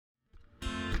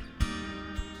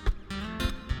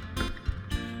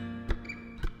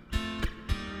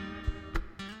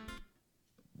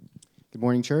Good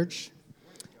morning, church.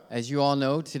 As you all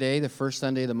know, today, the first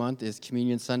Sunday of the month, is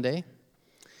Communion Sunday,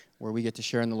 where we get to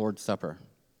share in the Lord's Supper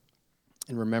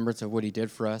in remembrance of what he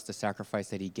did for us, the sacrifice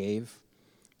that he gave,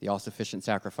 the all-sufficient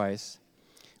sacrifice.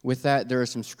 With that, there is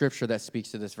some scripture that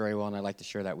speaks to this very well, and I'd like to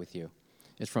share that with you.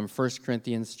 It's from 1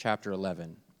 Corinthians chapter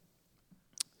 11,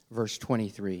 verse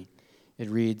 23. It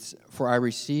reads, "For I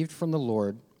received from the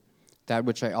Lord that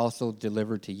which I also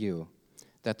delivered to you,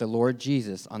 that the Lord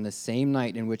Jesus, on the same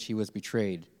night in which he was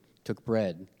betrayed, took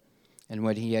bread, and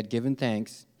when he had given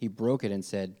thanks, he broke it and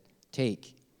said,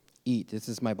 'Take, eat, this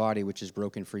is my body which is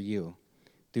broken for you.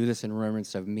 Do this in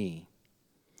remembrance of me.'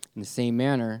 In the same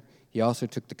manner, he also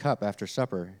took the cup after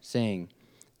supper, saying,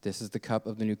 'This is the cup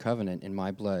of the new covenant in my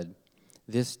blood.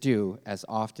 This do as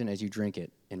often as you drink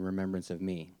it in remembrance of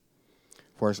me.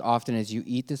 For as often as you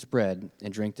eat this bread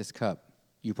and drink this cup,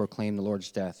 you proclaim the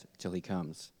Lord's death till he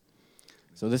comes.'"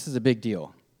 So this is a big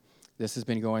deal. This has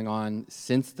been going on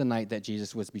since the night that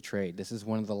Jesus was betrayed. This is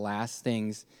one of the last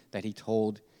things that he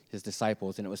told his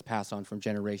disciples, and it was passed on from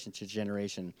generation to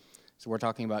generation. So we're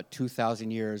talking about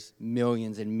 2,000 years,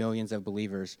 millions and millions of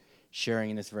believers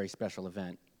sharing in this very special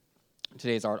event.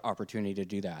 Today is our opportunity to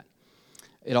do that.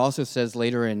 It also says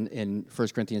later in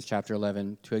 1 Corinthians chapter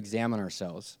 11 to examine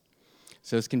ourselves.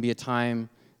 So this can be a time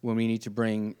when we need to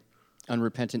bring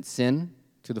unrepentant sin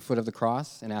to the foot of the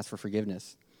cross and ask for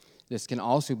forgiveness. This can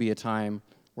also be a time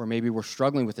where maybe we're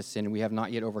struggling with a sin and we have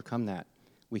not yet overcome that.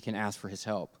 We can ask for his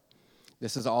help.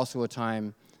 This is also a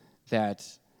time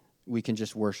that we can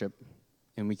just worship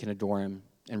and we can adore him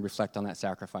and reflect on that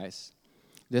sacrifice.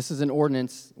 This is an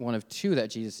ordinance, one of two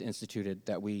that Jesus instituted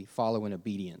that we follow in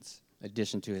obedience, in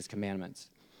addition to his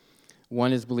commandments.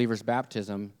 One is believers'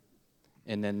 baptism,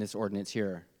 and then this ordinance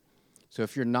here. So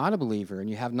if you're not a believer and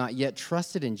you have not yet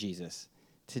trusted in Jesus,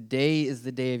 today is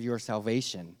the day of your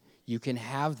salvation. You can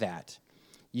have that.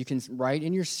 You can, right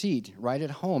in your seat, right at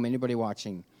home, anybody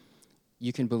watching,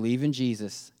 you can believe in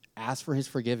Jesus, ask for his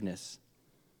forgiveness,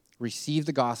 receive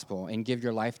the gospel, and give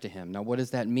your life to him. Now, what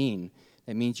does that mean?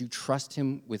 That means you trust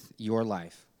him with your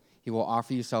life. He will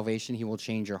offer you salvation. He will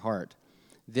change your heart.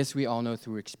 This we all know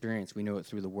through experience. We know it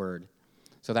through the word.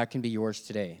 So that can be yours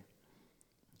today.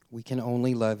 "We can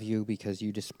only love you because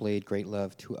you displayed great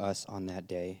love to us on that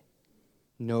day.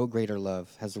 No greater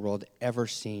love has the world ever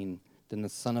seen than the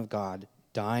Son of God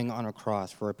dying on a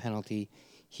cross for a penalty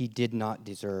he did not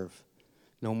deserve.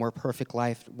 No more perfect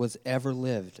life was ever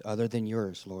lived other than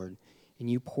yours, Lord. And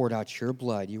you poured out your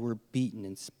blood. You were beaten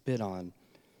and spit on.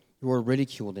 You were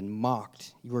ridiculed and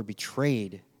mocked. You were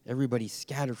betrayed. Everybody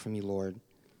scattered from you, Lord.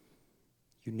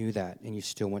 You knew that, and you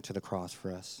still went to the cross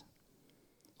for us.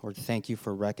 Lord, thank you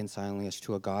for reconciling us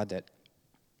to a God that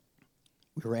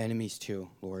we were enemies to,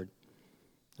 Lord.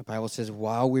 The Bible says,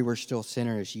 while we were still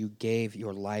sinners, you gave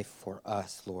your life for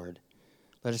us, Lord.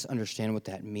 Let us understand what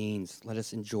that means. Let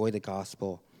us enjoy the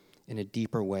gospel in a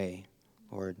deeper way,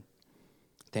 Lord.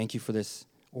 Thank you for this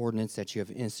ordinance that you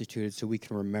have instituted so we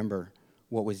can remember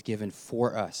what was given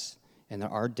for us and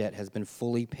that our debt has been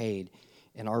fully paid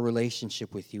and our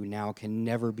relationship with you now can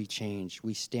never be changed.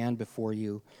 We stand before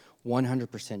you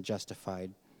 100%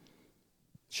 justified,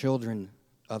 children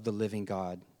of the living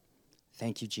God.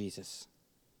 Thank you, Jesus.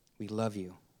 We love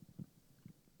you.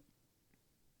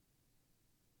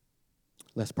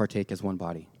 Let's partake as one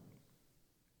body.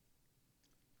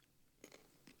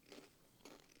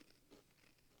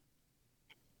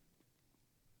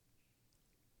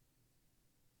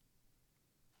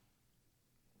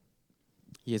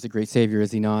 He is a great Savior,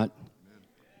 is he not? Amen.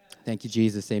 Thank you,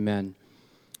 Jesus. Amen.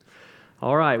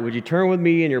 All right, would you turn with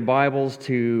me in your Bibles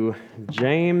to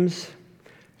James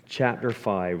chapter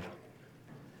 5.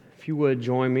 If you would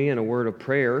join me in a word of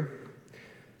prayer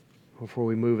before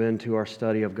we move into our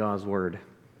study of God's Word.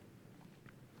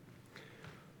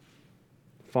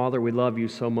 Father, we love you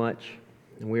so much,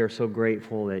 and we are so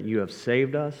grateful that you have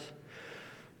saved us,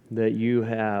 that you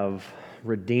have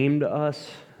redeemed us,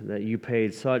 that you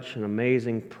paid such an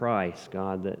amazing price,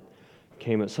 God, that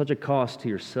came at such a cost to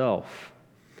yourself.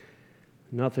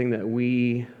 Nothing that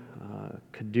we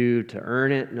could do to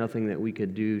earn it, nothing that we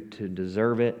could do to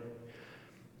deserve it.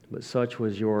 But such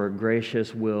was your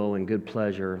gracious will and good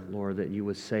pleasure, Lord, that you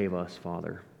would save us,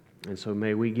 Father. And so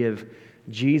may we give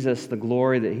Jesus the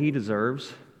glory that he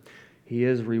deserves. He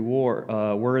is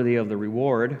worthy of the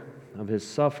reward of his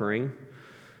suffering.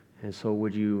 And so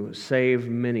would you save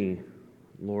many,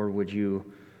 Lord? Would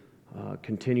you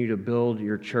continue to build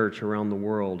your church around the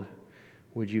world?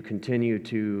 Would you continue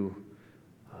to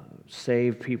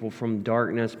save people from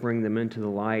darkness, bring them into the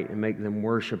light, and make them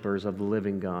worshipers of the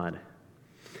living God?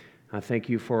 I thank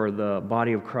you for the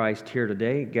body of Christ here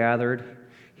today, gathered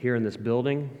here in this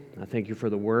building. I thank you for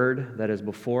the word that is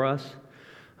before us.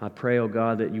 I pray, oh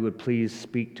God, that you would please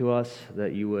speak to us,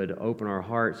 that you would open our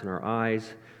hearts and our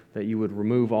eyes, that you would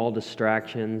remove all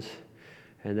distractions,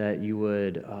 and that you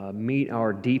would meet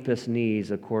our deepest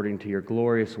needs according to your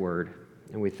glorious word.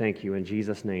 And we thank you in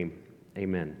Jesus' name.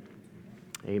 Amen.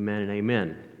 Amen and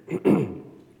amen.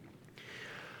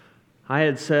 I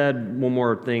had said one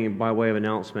more thing by way of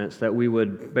announcements, that we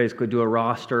would basically do a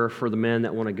roster for the men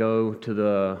that want to go to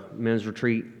the men's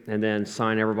retreat and then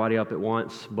sign everybody up at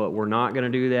once, but we're not going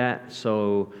to do that.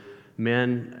 So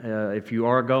men, if you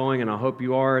are going, and I hope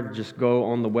you are, just go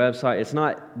on the website. It's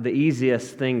not the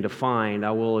easiest thing to find,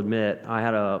 I will admit. I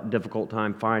had a difficult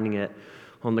time finding it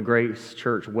on the Grace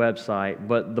Church website.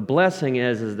 But the blessing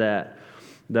is that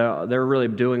they're really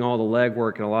doing all the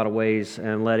legwork in a lot of ways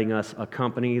and letting us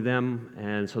accompany them.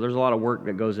 And so there's a lot of work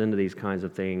that goes into these kinds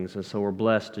of things. And so we're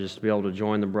blessed to just be able to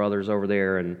join the brothers over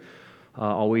there. And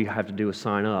all we have to do is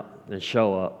sign up and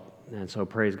show up. And so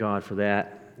praise God for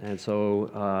that. And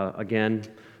so, again,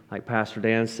 like Pastor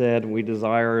Dan said, we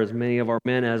desire as many of our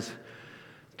men as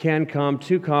can come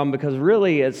to come, because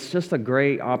really it's just a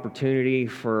great opportunity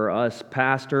for us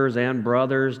pastors and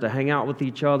brothers to hang out with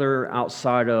each other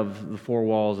outside of the four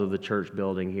walls of the church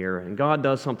building here. And God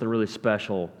does something really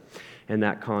special in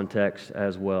that context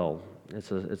as well.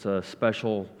 It's a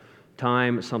special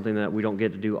time. It's something that we don't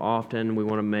get to do often. We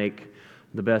want to make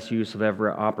the best use of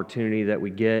every opportunity that we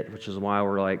get, which is why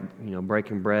we're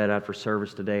breaking bread after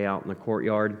service today out in the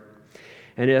courtyard.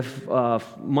 And if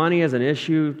money is an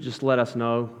issue, just let us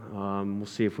know. We'll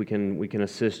see if we can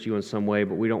assist you in some way,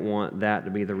 but we don't want that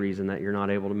to be the reason that you're not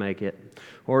able to make it.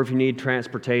 Or if you need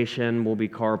transportation, we'll be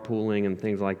carpooling and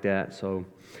things like that. So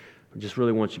we just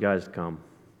really want you guys to come.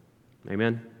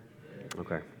 Amen?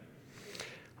 Okay.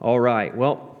 All right.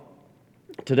 Well,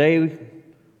 today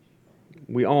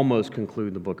we almost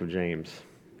conclude the book of James.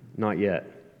 Not yet.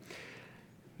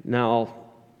 Now,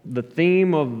 the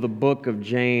theme of the book of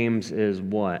James is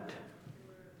what?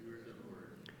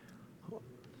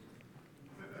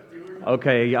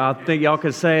 Okay, I think y'all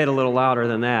could say it a little louder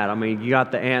than that. I mean, you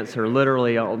got the answer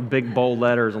literally big bold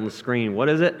letters on the screen. What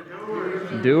is it?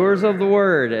 Doers of the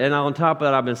word. And on top of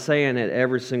that, I've been saying it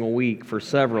every single week for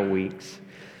several weeks.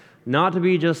 Not to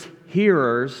be just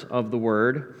hearers of the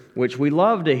word, which we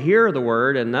love to hear the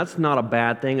word, and that's not a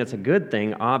bad thing. It's a good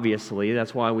thing, obviously.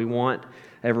 That's why we want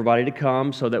everybody to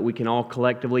come, so that we can all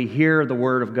collectively hear the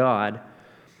word of God.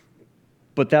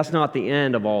 But that's not the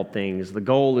end of all things. The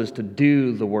goal is to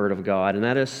do the word of God, and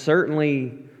that is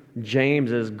certainly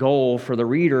James's goal for the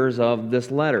readers of this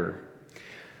letter.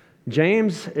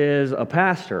 James is a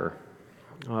pastor.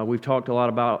 We've talked a lot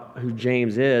about who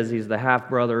James is. He's the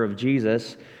half-brother of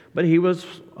Jesus, but he was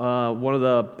one of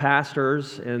the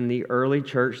pastors in the early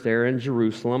church there in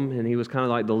Jerusalem, and he was kind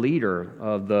of like the leader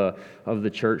of the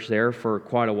church there for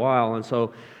quite a while. And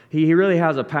so he really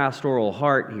has a pastoral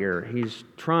heart here. He's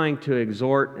trying to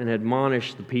exhort and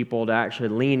admonish the people to actually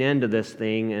lean into this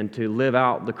thing and to live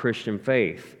out the Christian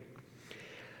faith.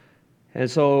 And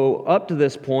so up to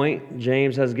this point,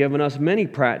 James has given us many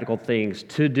practical things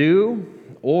to do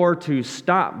or to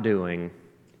stop doing,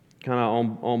 kind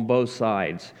of on both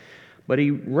sides. But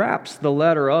he wraps the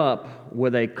letter up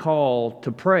with a call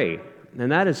to pray.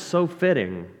 And that is so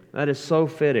fitting. That is so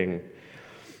fitting.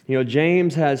 You know,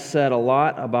 James has said a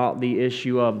lot about the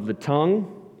issue of the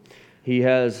tongue. He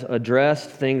has addressed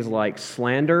things like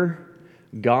slander,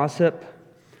 gossip,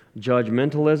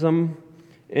 judgmentalism,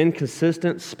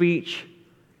 inconsistent speech,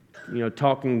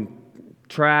 talking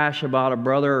trash about a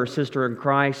brother or sister in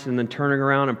Christ and then turning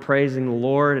around and praising the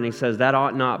Lord, and he says that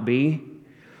ought not be.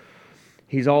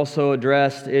 He's also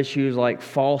addressed issues like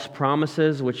false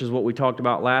promises, which is what we talked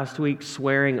about last week,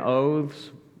 swearing oaths,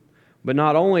 but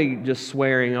not only just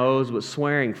swearing oaths, but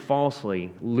swearing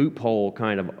falsely, loophole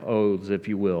kind of oaths, if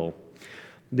you will.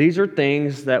 These are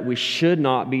things that we should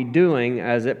not be doing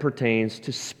as it pertains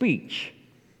to speech.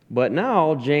 But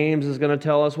now James is going to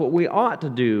tell us what we ought to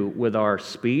do with our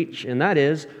speech, and that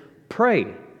is pray.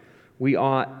 We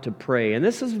ought to pray. And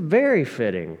this is very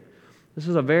fitting. This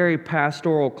is a very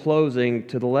pastoral closing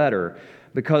to the letter,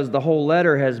 because the whole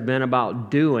letter has been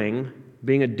about doing,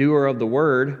 being a doer of the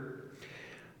word.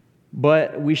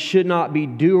 But we should not be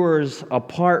doers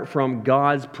apart from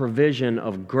God's provision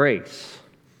of grace.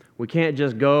 We can't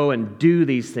just go and do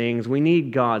these things. We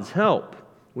need God's help.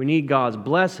 We need God's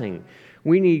blessing.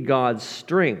 We need God's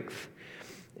strength.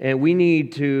 And we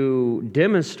need to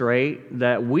demonstrate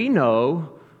that we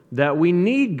know that we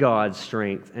need God's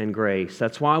strength and grace.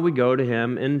 That's why we go to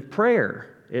Him in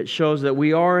prayer. It shows that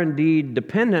we are indeed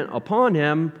dependent upon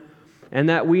Him and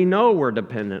that we know we're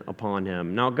dependent upon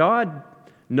Him. Now, God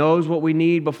knows what we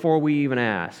need before we even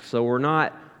ask. So we're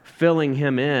not filling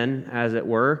Him in, as it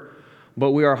were,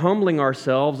 but we are humbling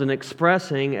ourselves and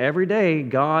expressing every day,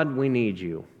 God, we need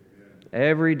you.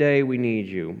 Every day we need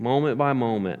you, moment by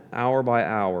moment, hour by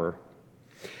hour.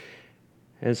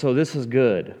 And so this is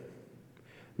good.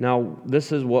 Now,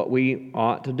 this is what we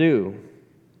ought to do,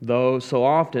 though so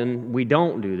often we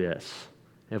don't do this.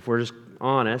 If we're just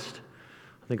honest,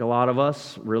 I think a lot of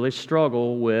us really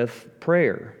struggle with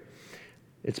prayer.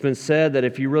 It's been said that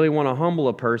if you really want to humble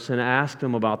a person, ask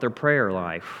them about their prayer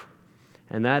life.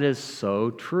 And that is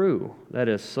so true. That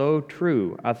is so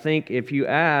true. I think if you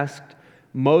asked,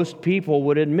 most people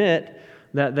would admit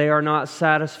that they are not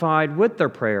satisfied with their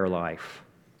prayer life.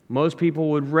 Most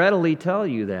people would readily tell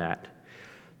you that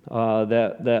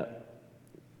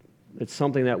it's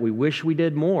something that we wish we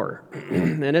did more.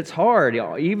 And it's hard,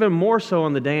 even more so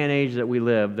in the day and age that we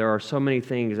live. There are so many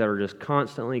things that are just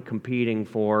constantly competing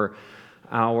for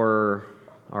our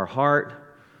heart,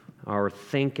 our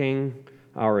thinking,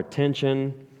 our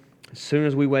attention. As soon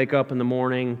as we wake up in the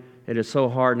morning, it is so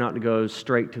hard not to go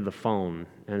straight to the phone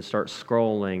and start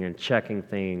scrolling and checking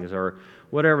things or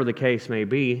whatever the case may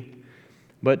be.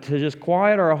 But to just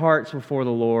quiet our hearts before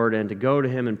the Lord and to go to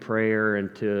Him in prayer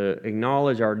and to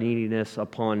acknowledge our neediness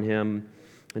upon Him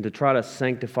and to try to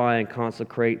sanctify and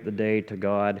consecrate the day to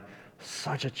God,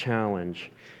 such a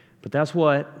challenge. But that's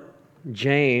what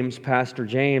James, Pastor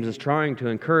James, is trying to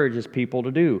encourage his people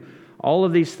to do. All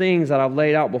of these things that I've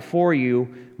laid out before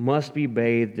you must be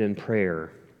bathed in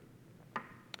prayer.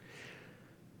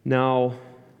 Now,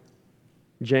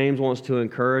 James wants to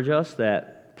encourage us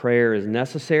that prayer is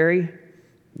necessary,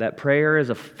 that prayer is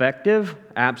effective,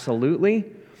 absolutely,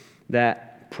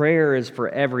 that prayer is for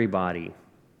everybody.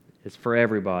 It's for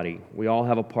everybody. We all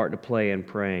have a part to play in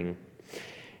praying.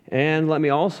 And let me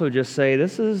also just say,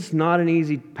 this is not an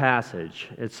easy passage.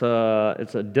 It's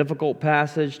a difficult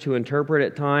passage to interpret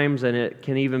at times, and it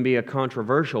can even be a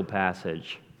controversial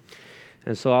passage.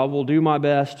 And so I will do my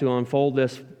best to unfold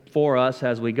this for us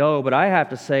as we go. But I have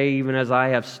to say, even as I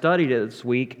have studied it this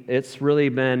week, it's really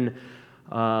been,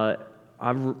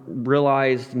 I've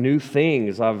realized new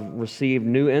things. I've received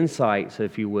new insights,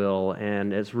 if you will,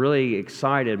 and it's really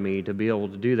excited me to be able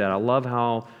to do that. I love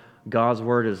how God's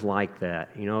Word is like that,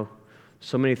 you know.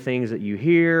 So many things that you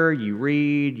hear, you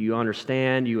read, you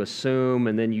understand, you assume,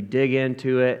 and then you dig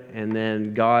into it, and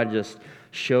then God just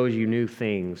shows you new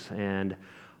things. And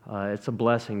it's a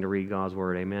blessing to read God's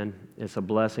Word, amen? It's a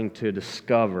blessing to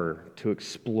discover, to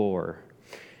explore.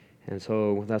 And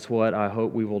so that's what I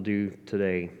hope we will do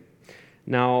today.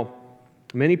 Now,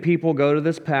 many people go to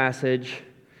this passage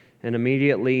and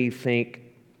immediately think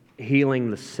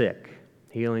healing the sick,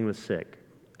 healing the sick.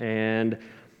 And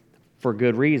for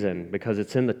good reason, because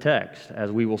it's in the text,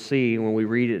 as we will see when we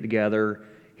read it together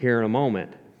here in a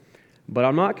moment. But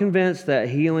I'm not convinced that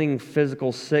healing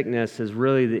physical sickness is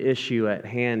really the issue at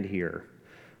hand here.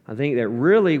 I think that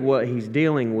really what he's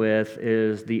dealing with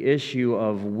is the issue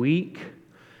of weak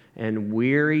and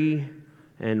weary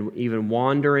and even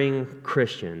wandering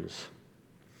Christians.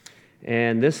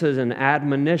 And this is an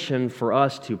admonition for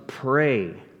us to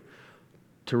pray,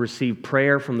 to receive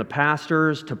prayer from the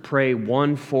pastors, to pray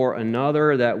one for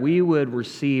another, that we would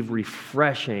receive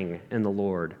refreshing in the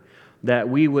Lord, that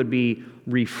we would be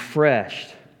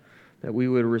refreshed, that we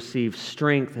would receive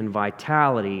strength and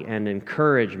vitality and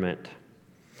encouragement.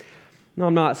 Now,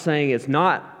 I'm not saying it's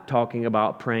not talking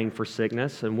about praying for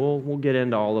sickness, and we'll get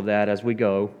into all of that as we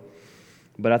go,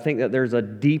 but I think that there's a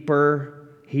deeper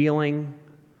healing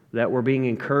that we're being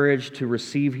encouraged to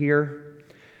receive here.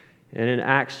 And in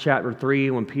Acts chapter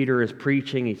 3, when Peter is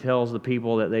preaching, he tells the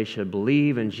people that they should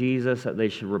believe in Jesus, that they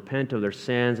should repent of their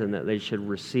sins, and that they should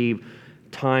receive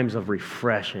times of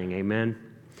refreshing. Amen?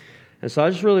 And so I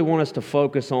just really want us to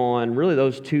focus on really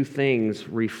those two things.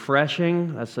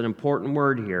 Refreshing, that's an important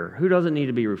word here. Who doesn't need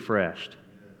to be refreshed?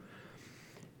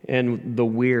 And the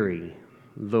weary.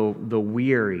 The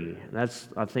weary. That's,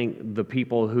 I think, the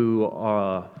people who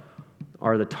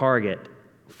are the target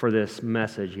for this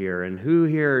message here. And who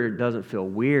here doesn't feel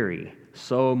weary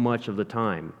so much of the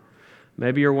time?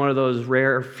 Maybe you're one of those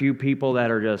rare few people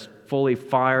that are just fully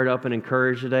fired up and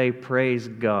encouraged today. Praise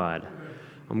God.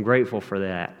 I'm grateful for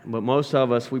that. But most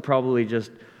of us, we probably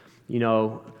just,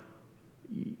 you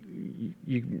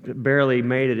barely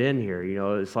made it in here.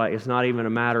 It's like it's not even a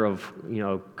matter of,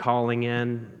 calling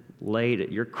in late.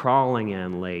 You're crawling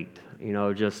in late.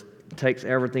 Just takes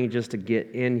everything just to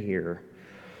get in here.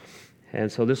 And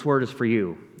so this word is for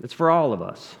you. It's for all of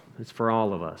us. It's for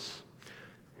all of us.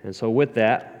 And so with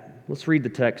that, let's read the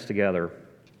text together.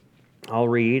 I'll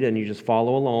read and you just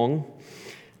follow along.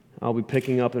 I'll be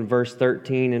picking up in verse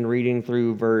 13 and reading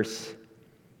through verse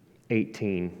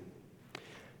 18.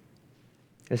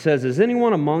 It says, "Is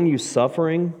anyone among you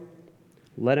suffering?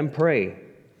 Let him pray.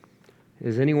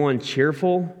 Is anyone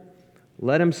cheerful?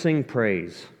 Let him sing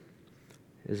praise.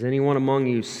 Is anyone among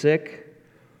you sick?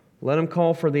 Let him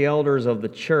call for the elders of the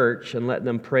church and let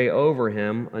them pray over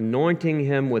him, anointing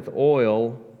him with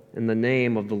oil in the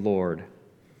name of the Lord.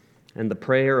 And the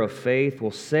prayer of faith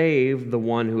will save the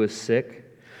one who is sick,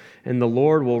 and the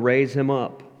Lord will raise him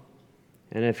up.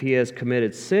 And if he has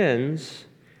committed sins,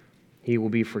 he will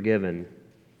be forgiven.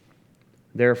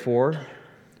 Therefore,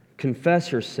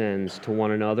 confess your sins to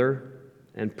one another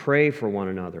and pray for one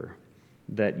another,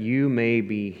 that you may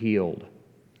be healed.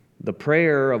 The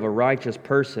prayer of a righteous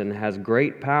person has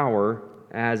great power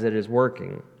as it is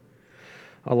working.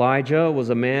 Elijah was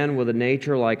a man with a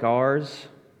nature like ours,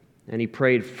 and he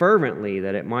prayed fervently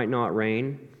that it might not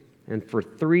rain. And for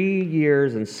 3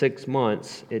 years and 6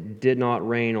 months, it did not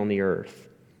rain on the earth.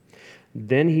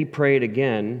 Then he prayed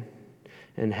again,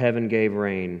 and heaven gave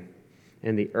rain,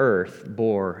 and the earth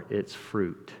bore its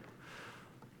fruit."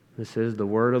 This is the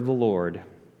word of the Lord.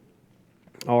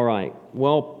 All right.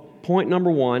 Well, point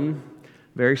number 1,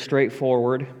 very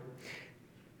straightforward.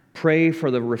 Pray for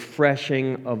the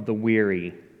refreshing of the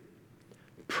weary.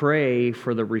 Pray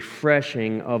for the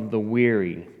refreshing of the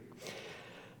weary.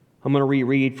 I'm going to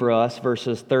reread for us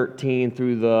verses 13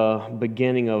 through the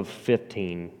beginning of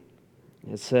 15.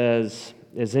 It says,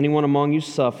 "Is anyone among you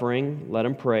suffering? Let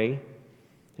him pray.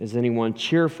 Is anyone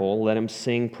cheerful? Let him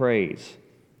sing praise.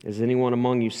 Is anyone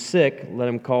among you sick? Let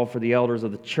him call for the elders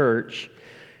of the church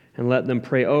and let them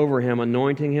pray over him,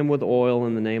 anointing him with oil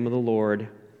in the name of the Lord.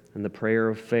 And the prayer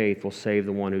of faith will save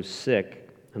the one who's sick,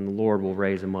 and the Lord will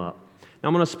raise him up." Now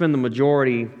I'm going to spend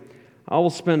I will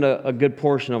spend a good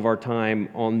portion of our time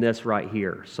on this right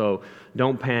here. So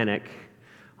don't panic.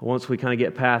 Once we kind of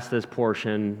get past this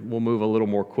portion, we'll move a little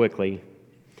more quickly.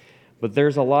 But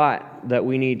there's a lot that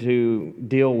we need to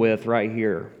deal with right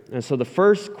here. And so the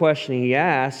first question he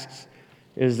asks,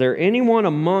 is there anyone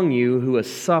among you who is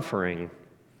suffering?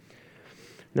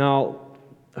 Now,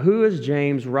 who is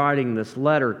James writing this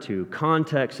letter to?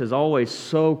 Context is always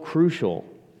so crucial.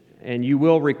 And you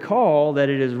will recall that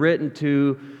it is written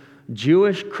to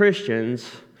Jewish Christians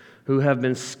who have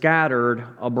been scattered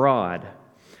abroad.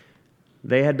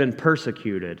 They had been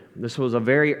persecuted. This was a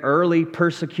very early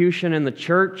persecution in the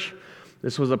church.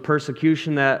 This was a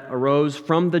persecution that arose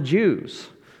from the Jews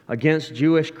against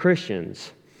Jewish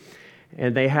Christians.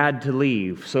 And they had to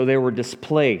leave, so they were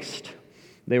displaced.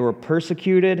 They were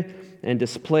persecuted and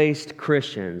displaced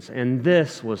Christians. And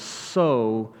this was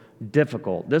so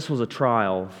difficult. This was a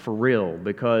trial for real,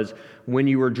 because when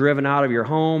you were driven out of your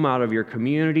home, out of your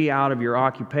community, out of your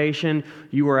occupation,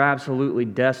 you were absolutely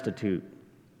destitute.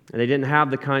 And they didn't have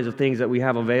the kinds of things that we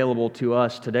have available to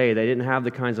us today. They didn't have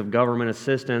the kinds of government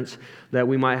assistance that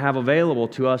we might have available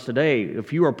to us today.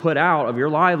 If you are put out of your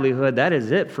livelihood, that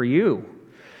is it for you.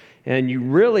 And you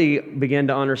really begin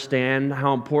to understand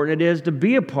how important it is to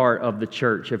be a part of the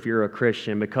church if you're a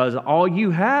Christian, because all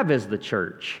you have is the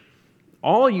church.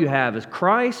 All you have is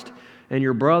Christ and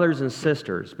your brothers and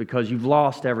sisters, because you've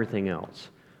lost everything else.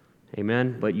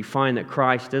 Amen? But you find that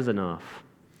Christ is enough.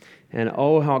 And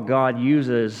oh, how God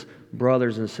uses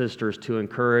brothers and sisters to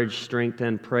encourage,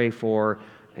 strengthen, pray for,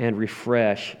 and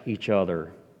refresh each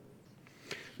other.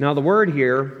 Now, the word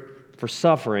here for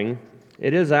suffering,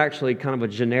 it is actually kind of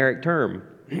a generic term,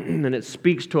 and it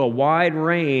speaks to a wide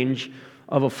range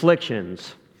of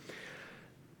afflictions.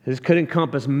 This could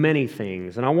encompass many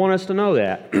things, and I want us to know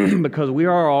that because we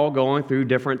are all going through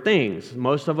different things.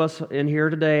 Most of us in here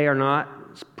today are not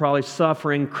probably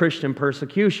suffering Christian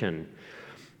persecution.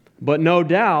 But no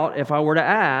doubt, if I were to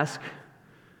ask,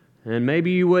 and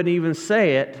maybe you wouldn't even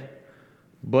say it,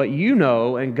 but you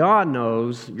know and God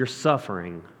knows you're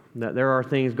suffering, that there are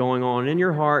things going on in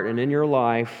your heart and in your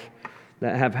life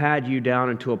that have had you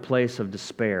down into a place of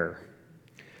despair,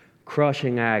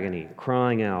 crushing agony,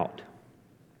 crying out.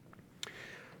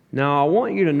 Now, I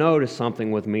want you to notice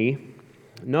something with me.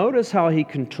 Notice how he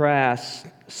contrasts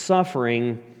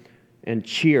suffering and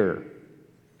cheer.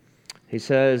 He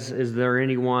says, is there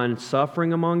anyone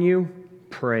suffering among you?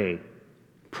 Pray.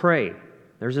 Pray.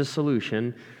 There's a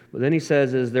solution. But then he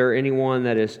says, is there anyone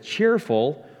that is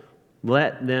cheerful?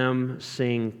 Let them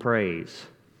sing praise.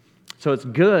 So it's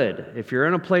good. If you're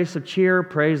in a place of cheer,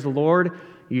 praise the Lord,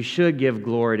 you should give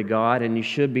glory to God, and you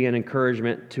should be an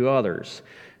encouragement to others.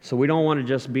 So we don't want to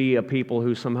just be a people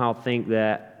who somehow think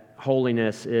that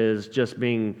holiness is just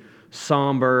being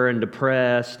somber and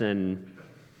depressed and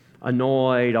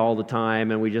annoyed all the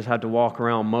time, and we just have to walk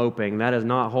around moping. That is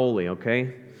not holy,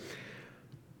 okay?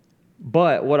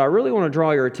 But what I really want to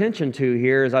draw your attention to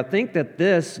here is I think that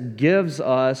this gives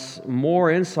us more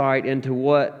insight into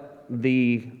what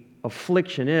the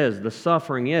affliction is, the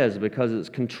suffering is, because it's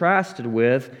contrasted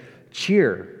with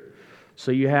cheer.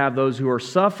 So you have those who are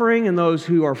suffering and those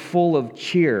who are full of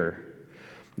cheer.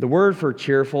 The word for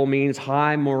cheerful means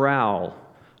high morale,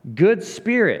 good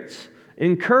spirits,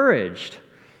 encouraged.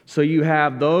 So you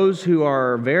have those who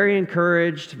are very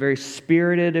encouraged, very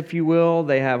spirited, if you will.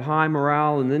 They have high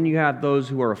morale. And then you have those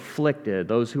who are afflicted,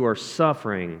 those who are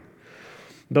suffering,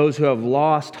 those who have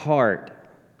lost heart,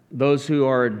 those who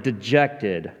are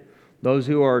dejected, those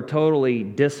who are totally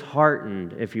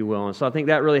disheartened, if you will. And so I think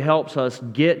that really helps us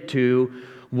get to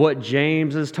what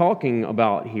James is talking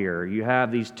about here. You have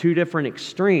these two different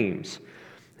extremes.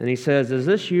 And he says, is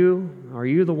this you? Are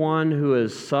you the one who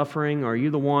is suffering? Are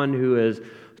you the one who is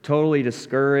totally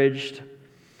discouraged?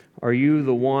 Are you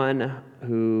the one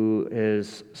who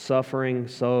is suffering?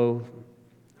 So,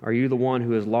 are you the one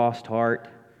who has lost heart,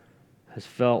 has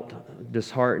felt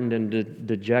disheartened and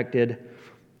dejected?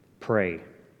 Pray.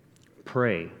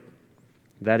 Pray.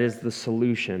 That is the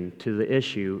solution to the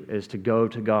issue, is to go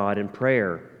to God in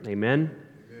prayer. Amen?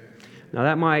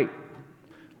 Now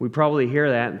we probably hear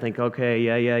that and think, okay,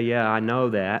 yeah, I know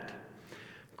that.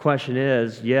 Question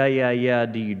is, do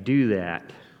you do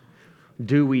that?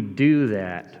 Do we do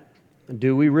that?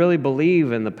 Do we really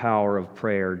believe in the power of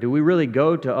prayer? Do we really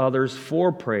go to others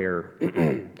for prayer?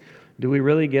 Do we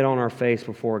really get on our face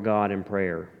before God in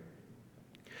prayer?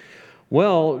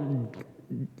 Well,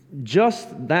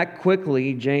 just that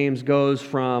quickly, James goes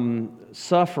from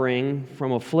suffering,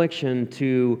 from affliction,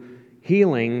 to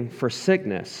healing for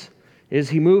sickness. Is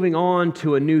he moving on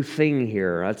to a new thing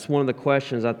here? That's one of the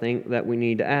questions I think that we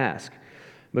need to ask,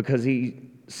 because he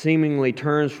seemingly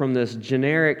turns from this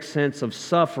generic sense of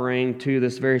suffering to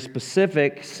this very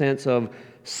specific sense of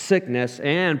sickness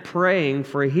and praying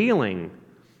for healing.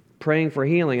 Praying for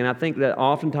healing. And I think that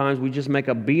oftentimes we just make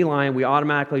a beeline. We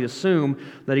automatically assume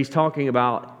that he's talking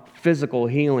about physical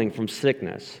healing from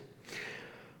sickness.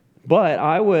 But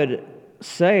I would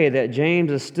say that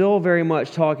James is still very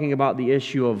much talking about the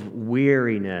issue of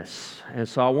weariness. And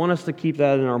so I want us to keep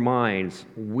that in our minds.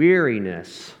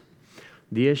 Weariness.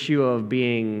 The issue of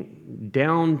being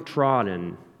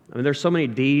downtrodden. I mean, there's so many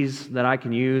D's that I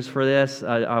can use for this.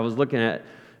 I was looking at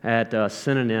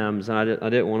synonyms, and I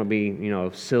didn't want to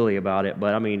be, silly about it.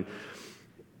 But I mean,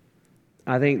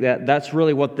 I think that's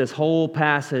really what this whole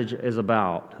passage is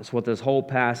about. That's what this whole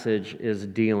passage is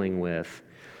dealing with.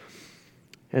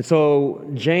 And so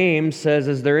James says,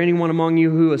 is there anyone among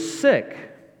you who is sick?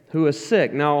 Who is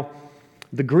sick? Now,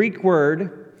 the Greek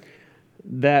word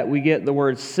that we get the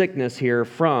word sickness here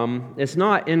from, it's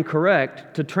not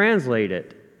incorrect to translate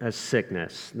it as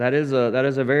sickness. That is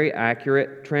a very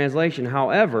accurate translation.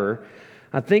 However,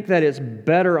 I think that it's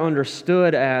better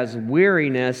understood as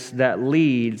weariness that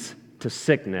leads to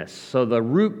sickness. So the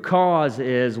root cause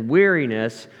is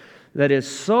weariness that is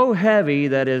so heavy,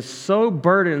 that is so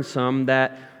burdensome,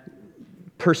 that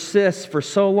persists for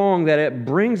so long that it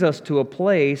brings us to a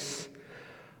place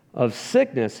of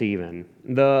sickness even.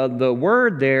 The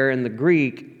word there in the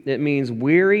Greek, it means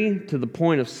weary to the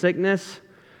point of sickness,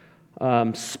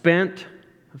 spent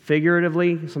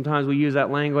figuratively. Sometimes we use that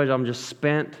language, I'm just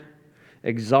spent,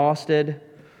 exhausted,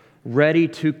 ready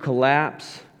to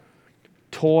collapse,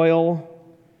 toil,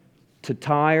 to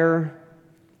tire,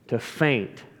 to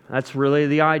faint. That's really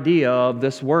the idea of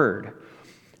this word.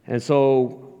 And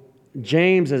so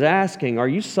James is asking, are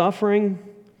you suffering?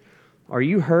 Are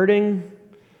you hurting?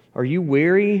 Are you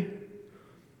weary?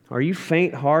 Are you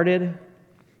faint-hearted?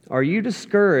 Are you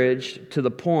discouraged to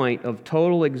the point of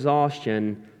total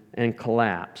exhaustion and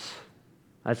collapse?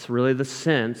 That's really the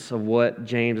sense of what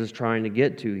James is trying to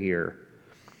get to here.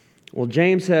 Well,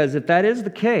 James says, if that is the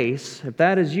case, if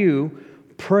that is you,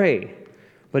 pray.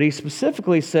 But he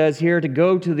specifically says here to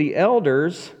go to the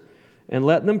elders and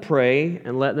let them pray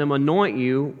and let them anoint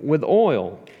you with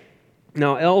oil.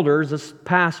 Now, elders is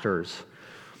pastors.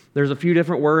 There's a few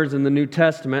different words in the New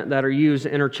Testament that are used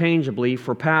interchangeably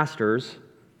for pastors.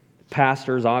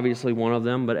 Pastors, obviously one of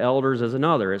them, but elders is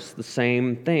another. It's the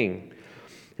same thing.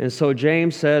 And so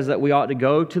James says that we ought to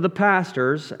go to the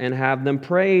pastors and have them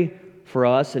pray for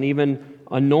us and even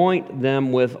anoint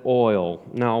them with oil.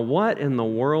 Now, what in the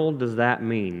world does that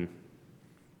mean?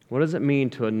 What does it mean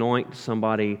to anoint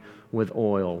somebody with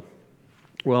oil?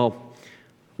 Well,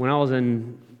 when I was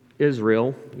in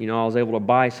Israel, I was able to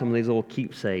buy some of these little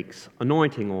keepsakes,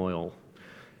 anointing oil.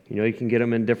 You can get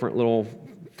them in different little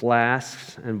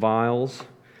flasks and vials.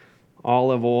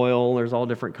 Olive oil, there's all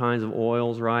different kinds of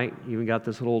oils, right? You even got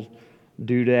this little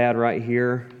doodad right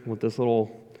here with this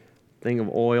little thing of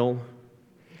oil.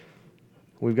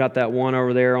 We've got that one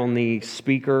over there on the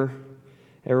speaker.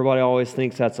 Everybody always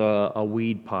thinks that's a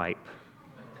weed pipe.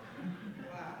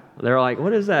 They're like,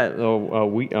 what is that, a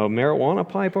marijuana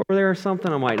pipe over there or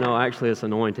something? I'm like, no, actually it's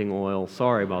anointing oil.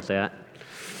 Sorry about that.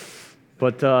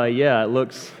 But yeah, it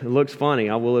looks funny,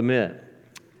 I will admit.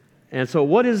 And so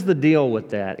what is the deal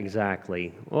with that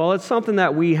exactly? Well, it's something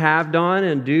that we have done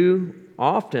and do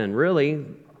often, really,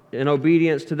 in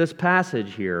obedience to this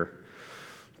passage here.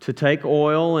 To take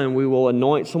oil and we will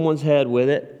anoint someone's head with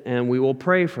it and we will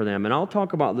pray for them. And I'll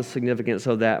talk about the significance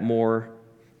of that more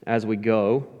as we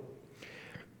go.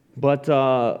 But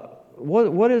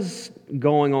what is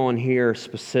going on here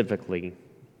specifically?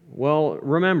 Well,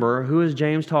 remember, who is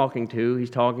James talking to?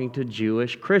 He's talking to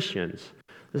Jewish Christians.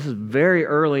 This is very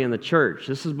early in the church.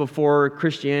 This is before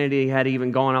Christianity had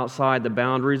even gone outside the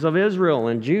boundaries of Israel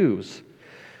and Jews.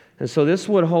 And so this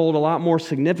would hold a lot more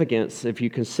significance if you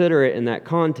consider it in that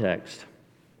context.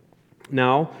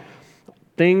 Now,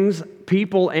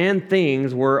 people and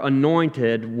things were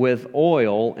anointed with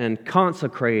oil and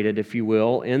consecrated, if you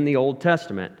will, in the Old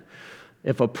Testament.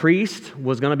 If a priest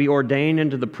was going to be ordained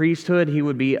into the priesthood, he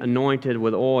would be anointed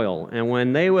with oil. And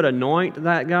when they would anoint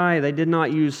that guy, they did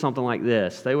not use something like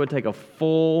this. They would take a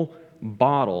full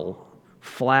bottle,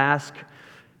 flask.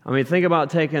 I mean, think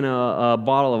about taking a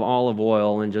bottle of olive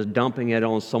oil and just dumping it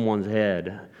on someone's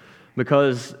head.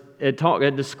 Because it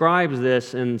describes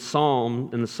this in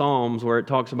the Psalms where it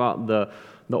talks about the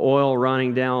oil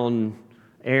running down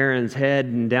Aaron's head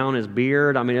and down his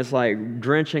beard. I mean, it's like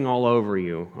drenching all over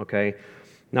you, okay?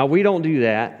 Now, we don't do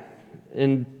that.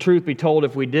 And truth be told,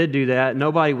 if we did do that,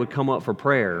 nobody would come up for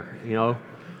prayer, you know?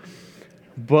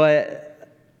 But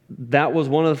that was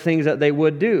one of the things that they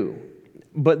would do.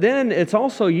 But then it's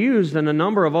also used in a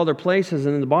number of other places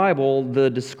in the Bible, the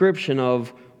description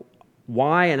of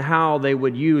why and how they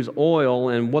would use oil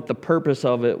and what the purpose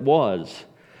of it was.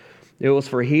 It was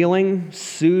for healing,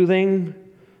 soothing,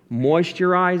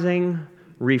 moisturizing,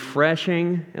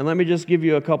 refreshing. And let me just give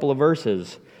you a couple of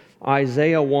verses.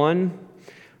 Isaiah 1,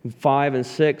 5 and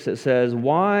 6, it says,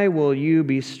 "Why will you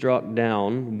be struck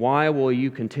down? Why will you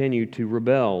continue to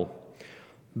rebel?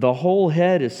 The whole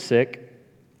head is sick,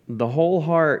 the whole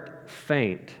heart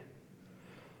faint.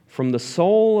 From the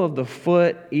sole of the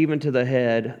foot even to the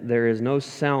head, there is no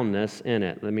soundness in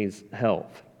it." That means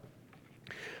health.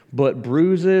 "But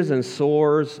bruises and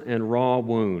sores and raw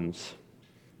wounds.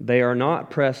 They are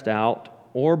not pressed out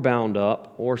or bound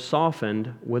up or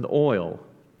softened with oil."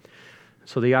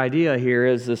 So the idea here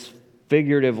is this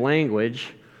figurative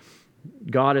language.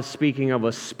 God is speaking of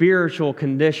a spiritual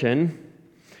condition,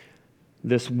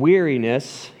 this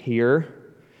weariness here,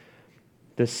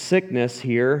 this sickness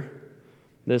here,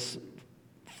 this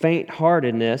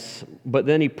faint-heartedness, but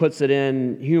then he puts it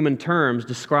in human terms,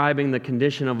 describing the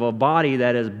condition of a body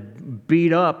that is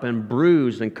beat up and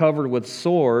bruised and covered with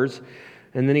sores.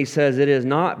 And then he says it is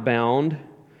not bound,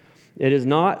 it is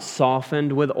not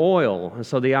softened with oil. And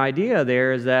so the idea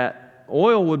there is that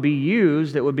oil would be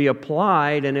used, it would be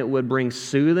applied, and it would bring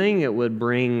soothing, it would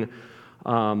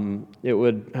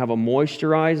have a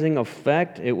moisturizing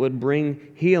effect, it would bring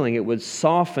healing, it would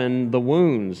soften the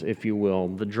wounds, if you will,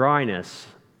 the dryness.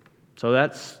 So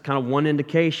that's kind of one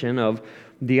indication of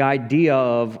the idea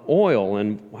of oil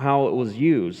and how it was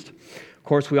used. Of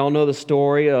course, we all know the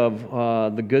story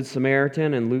of the Good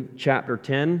Samaritan in Luke chapter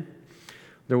 10.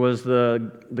 There was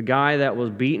the guy that was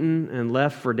beaten and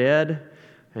left for dead,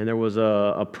 and there was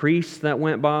a priest that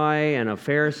went by and a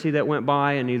Pharisee that went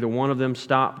by, and neither one of them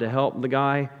stopped to help the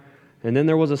guy. And then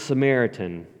there was a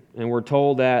Samaritan, and we're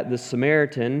told that the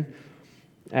Samaritan,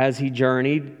 as he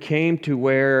journeyed, came to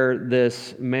where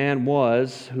this man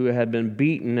was who had been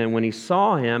beaten, and when he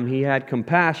saw him, he had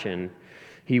compassion.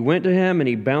 He went to him and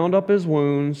he bound up his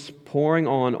wounds, pouring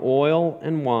on oil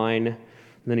and wine. And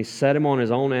then he set him on his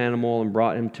own animal and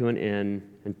brought him to an inn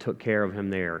and took care of him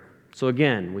there. So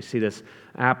again, we see this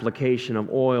application of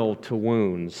oil to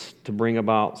wounds to bring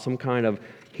about some kind of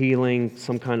healing,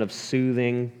 some kind of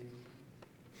soothing.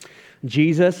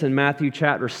 Jesus in Matthew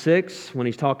chapter 6, when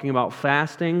he's talking about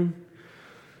fasting,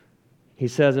 he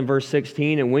says in verse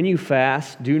 16, "And when you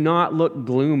fast, do not look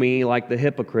gloomy like the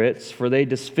hypocrites, for they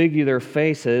disfigure their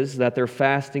faces, that their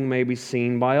fasting may be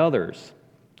seen by others.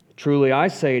 Truly I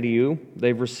say to you,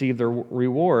 they've received their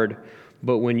reward.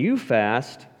 But when you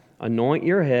fast, anoint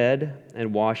your head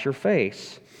and wash your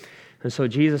face." And so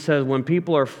Jesus says when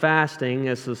people are fasting,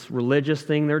 it's this religious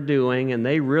thing they're doing, and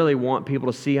they really want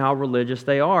people to see how religious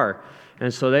they are.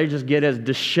 And so they just get as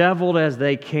disheveled as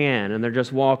they can, and they're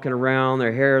just walking around,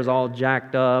 their hair is all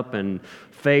jacked up, and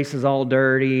face is all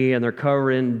dirty, and they're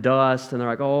covered in dust, and they're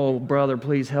like, "Oh, brother,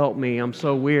 please help me, I'm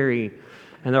so weary."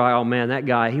 And they're like, oh man, that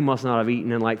guy, he must not have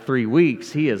eaten in like 3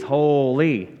 weeks. He is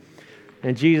holy.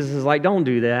 And Jesus is like, don't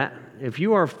do that. If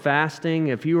you are fasting,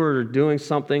 if you are doing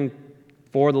something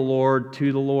for the Lord,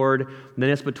 to the Lord, then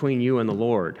it's between you and the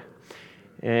Lord.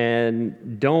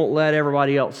 And don't let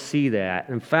everybody else see that.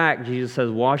 In fact, Jesus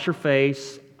says, wash your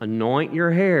face, anoint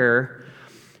your hair,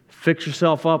 fix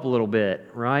yourself up a little bit,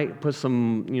 right? Put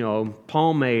some,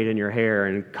 pomade in your hair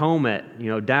and comb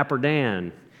it, Dapper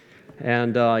Dan.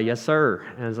 And yes, sir.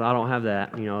 And I don't have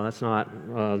that. That's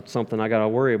not something I got to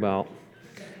worry about.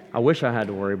 I wish I had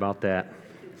to worry about that.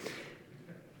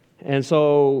 And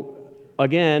so,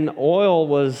 again, oil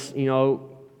was,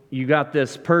 you got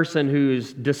this person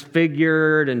who's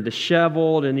disfigured and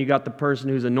disheveled, and you got the person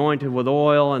who's anointed with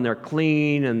oil, and they're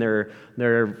clean, and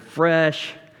they're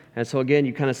fresh. And so, again,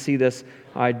 you kind of see this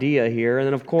idea here. And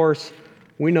then, of course,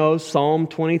 we know Psalm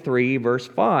 23, verse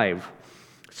 5.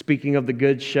 Speaking of the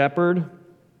Good Shepherd,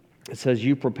 it says,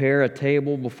 you prepare a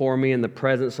table before me in the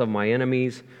presence of my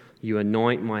enemies. You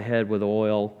anoint my head with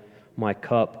oil. My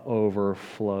cup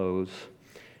overflows.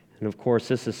 And of course,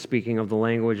 this is speaking of the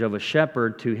language of a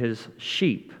shepherd to his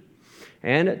sheep.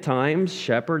 And at times,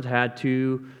 shepherds had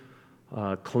to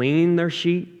clean their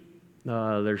sheep.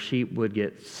 Their sheep would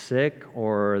get sick,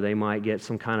 or they might get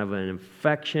some kind of an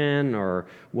infection, or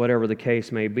whatever the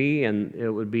case may be, and it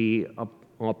would be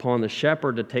upon the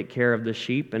shepherd to take care of the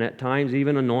sheep, and at times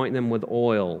even anoint them with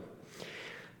oil.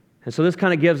 And so this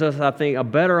kind of gives us, I think, a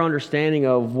better understanding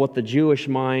of what the Jewish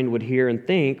mind would hear and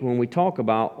think when we talk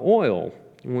about oil.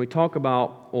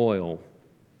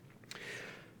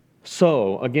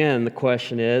 So, again, the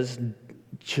question is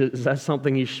that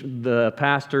something the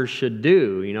pastor should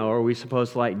do? Are we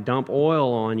supposed to dump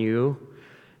oil on you?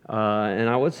 And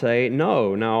I would say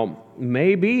no. Now,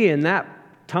 maybe in that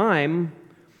time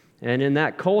and in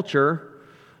that culture,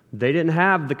 they didn't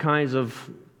have the kinds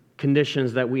of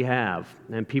conditions that we have,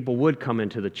 and people would come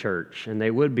into the church and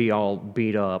they would be all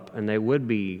beat up and they would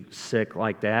be sick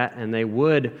like that, and they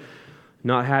would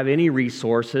not have any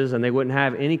resources, and they wouldn't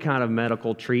have any kind of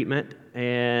medical treatment.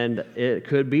 And it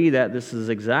could be that this is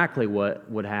exactly what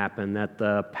would happen, that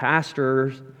the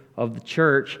pastors of the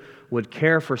church would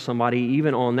care for somebody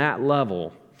even on that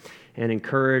level and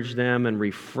encourage them and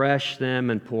refresh them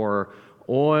and pour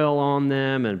oil on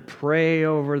them and pray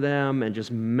over them and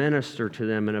just minister to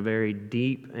them in a very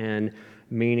deep and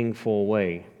meaningful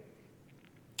way.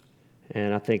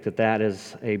 And I think that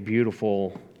is a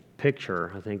beautiful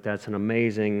picture. I think that's an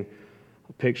amazing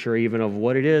picture even of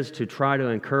what it is to try to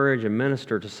encourage and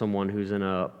minister to someone who's in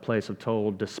a place of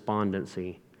total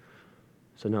despondency.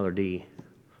 It's another D,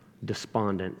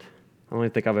 despondent. I don't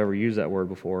even think I've ever used that word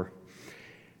before.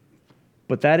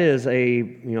 But that is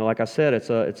like I said,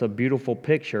 it's a beautiful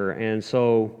picture. And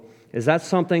so, is that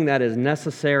something that is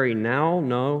necessary now?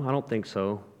 No, I don't think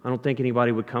so. I don't think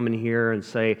anybody would come in here and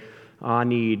say,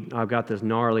 I've got this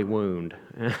gnarly wound,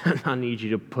 and I need you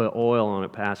to put oil on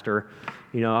it, Pastor.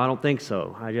 I don't think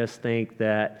so. I just think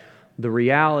that the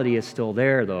reality is still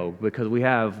there, though, because we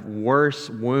have worse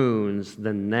wounds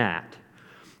than that.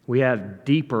 We have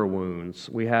deeper wounds.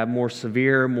 We have more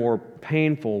severe, more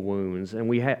painful wounds, and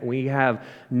we have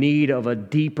need of a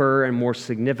deeper and more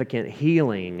significant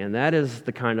healing, and that is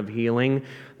the kind of healing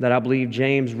that I believe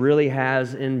James really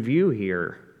has in view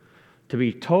here. To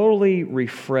be totally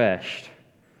refreshed,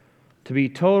 to be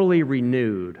totally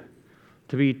renewed,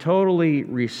 to be totally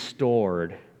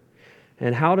restored.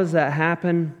 And how does that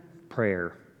happen?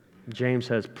 Prayer. James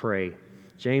says pray.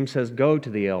 James says go to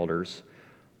the elders.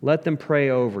 Let them pray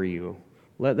over you.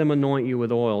 Let them anoint you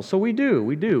with oil. So we do.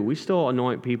 We still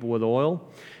anoint people with oil.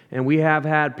 And we have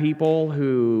had people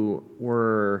who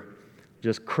were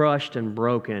just crushed and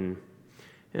broken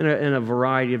in a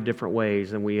variety of different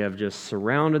ways, and we have just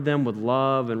surrounded them with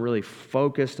love and really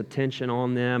focused attention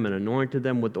on them and anointed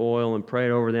them with oil and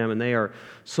prayed over them, and they are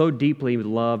so deeply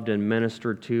loved and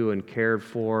ministered to and cared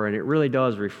for, and it really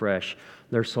does refresh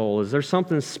their soul. Is there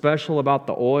something special about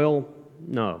the oil?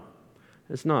 No,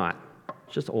 it's not.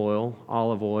 It's just oil,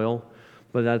 olive oil,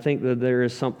 but I think that there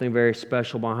is something very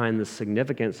special behind the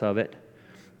significance of it,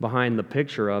 behind the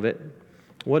picture of it.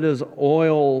 What does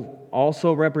oil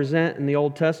also represent in the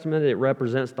Old Testament? It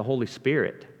represents the Holy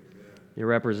Spirit. It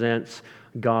represents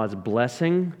God's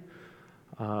blessing.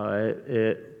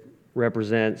 It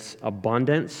represents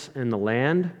abundance in the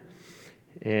land.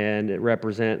 And it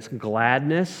represents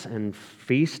gladness and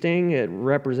feasting. It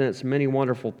represents many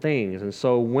wonderful things. And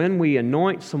so when we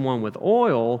anoint someone with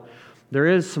oil, there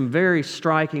is some very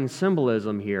striking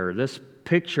symbolism here. This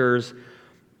pictures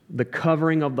the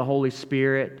covering of the Holy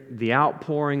Spirit, the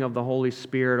outpouring of the Holy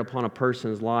Spirit upon a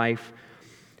person's life.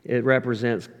 It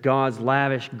represents God's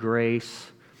lavish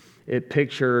grace. It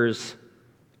pictures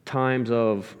times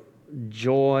of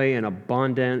joy and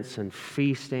abundance and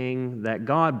feasting that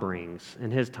God brings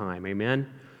in His time. Amen?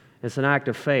 It's an act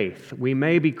of faith. We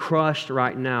may be crushed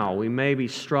right now. We may be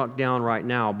struck down right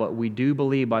now, but we do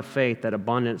believe by faith that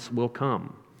abundance will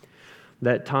come,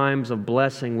 that times of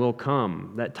blessing will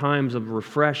come, that times of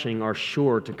refreshing are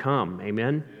sure to come.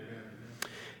 Amen?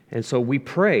 And so we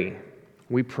pray.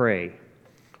 We pray.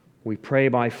 We pray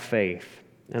by faith.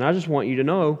 And I just want you to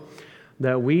know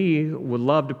that we would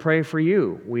love to pray for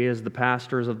you. We as the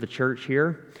pastors of the church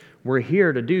here, we're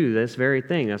here to do this very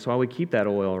thing. That's why we keep that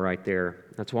oil right there.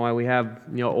 That's why we have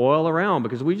oil around,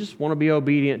 because we just want to be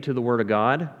obedient to the Word of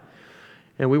God.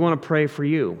 And we want to pray for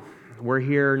you. We're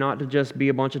here not to just be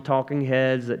a bunch of talking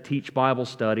heads that teach Bible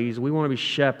studies. We want to be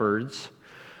shepherds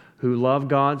who love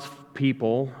God's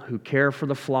people, who care for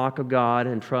the flock of God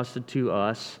entrusted to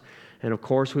us. And of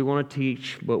course, we want to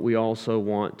teach, but we also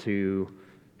want to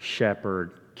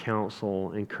shepherd,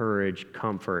 counsel, encourage,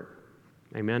 comfort.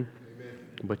 Amen? Amen.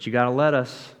 But you got to let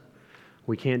us.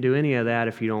 We can't do any of that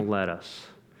if you don't let us,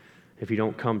 if you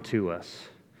don't come to us.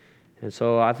 And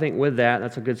so I think with that,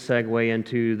 that's a good segue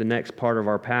into the next part of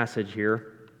our passage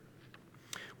here.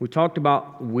 We talked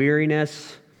about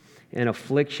weariness and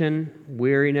affliction,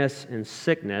 weariness and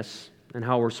sickness, and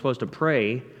how we're supposed to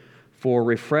pray for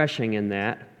refreshing in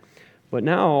that. But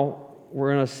now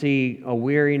we're going to see a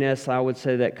weariness, I would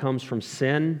say, that comes from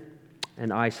sin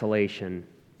and isolation.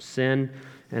 Sin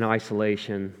and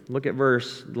isolation. Look at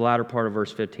the latter part of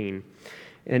verse 15.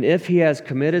 And if he has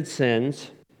committed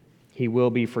sins, he will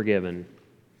be forgiven.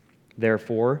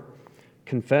 Therefore,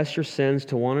 confess your sins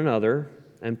to one another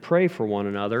and pray for one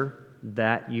another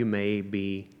that you may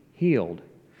be healed.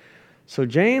 So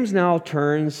James now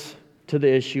turns to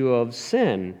the issue of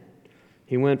sin.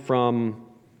 He went from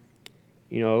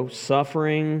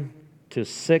suffering to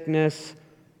sickness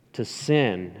to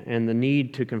sin and the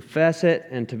need to confess it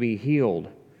and to be healed.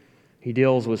 He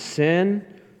deals with sin,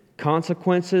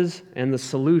 consequences, and the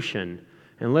solution.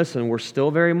 And listen, we're still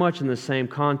very much in the same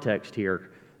context here.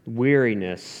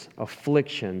 Weariness,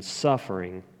 affliction,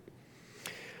 suffering.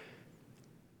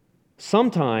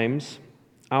 Sometimes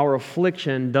our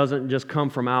affliction doesn't just come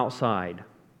from outside.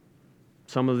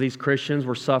 Some of these Christians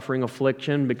were suffering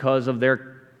affliction because of their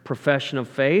profession of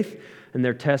faith and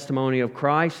their testimony of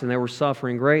Christ, and they were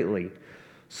suffering greatly.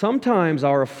 Sometimes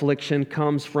our affliction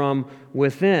comes from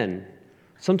within.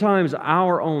 Sometimes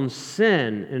our own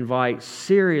sin invites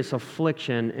serious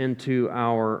affliction into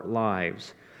our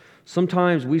lives.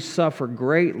 Sometimes we suffer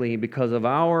greatly because of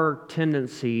our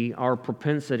tendency, our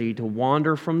propensity to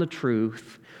wander from the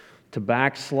truth, to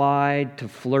backslide, to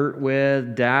flirt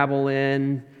with, dabble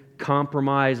in,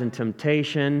 compromise and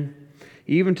temptation,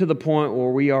 even to the point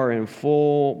where we are in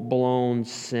full-blown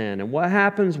sin. And what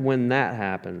happens when that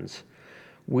happens?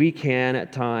 We can,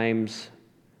 at times,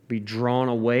 be drawn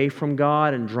away from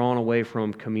God and drawn away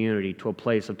from community to a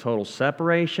place of total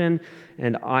separation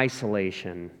and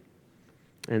isolation.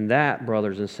 And that,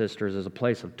 brothers and sisters, is a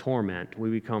place of torment. We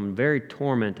become very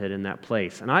tormented in that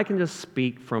place. And I can just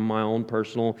speak from my own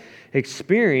personal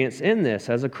experience in this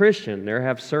as a Christian. There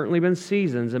have certainly been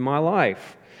seasons in my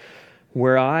life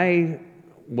where I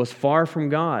was far from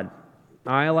God.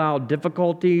 I allowed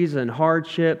difficulties and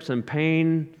hardships and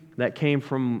pain that came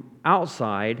from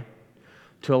outside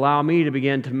to allow me to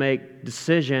begin to make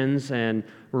decisions and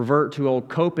revert to old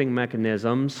coping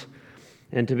mechanisms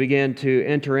and to begin to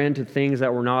enter into things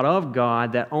that were not of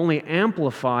God, that only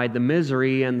amplified the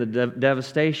misery and the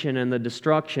devastation and the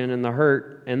destruction and the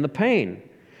hurt and the pain.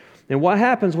 And what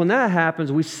happens when that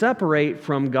happens? We separate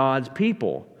from God's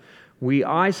people. We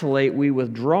isolate, we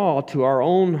withdraw to our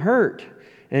own hurt.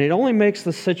 And it only makes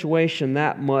the situation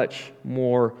that much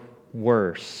more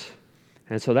worse.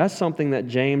 And so that's something that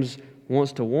James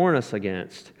wants to warn us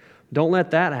against. Don't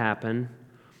let that happen.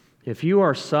 If you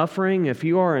are suffering, if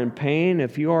you are in pain,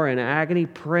 if you are in agony,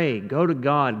 pray. Go to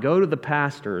God. Go to the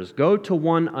pastors. Go to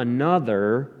one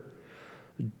another.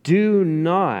 Do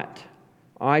not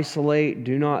isolate.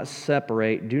 Do not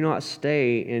separate. Do not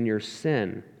stay in your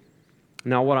sin.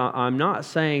 Now, I'm not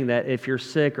saying that if you're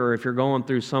sick or if you're going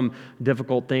through some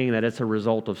difficult thing that it's a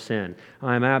result of sin.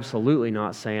 I'm absolutely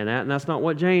not saying that, and that's not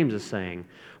what James is saying.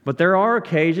 But there are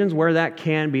occasions where that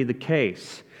can be the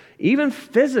case. Even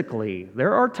physically,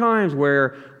 there are times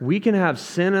where we can have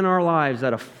sin in our lives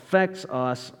that affects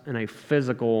us in a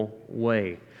physical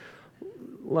way.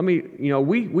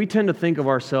 We tend to think of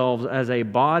ourselves as a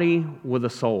body with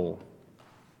a soul,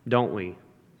 don't we?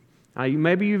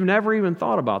 Maybe you've never even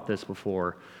thought about this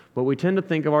before, But we tend to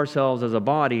think of ourselves as a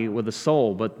body with a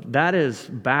soul, but that is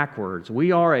backwards.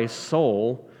 We are a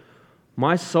soul.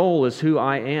 My soul is who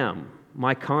I am.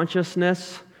 My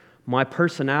consciousness, my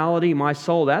personality, my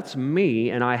soul, that's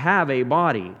me, and I have a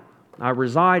body. I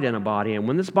reside in a body, and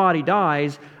when this body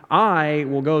dies, I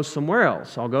will go somewhere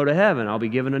else. I'll go to heaven. I'll be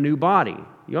given a new body.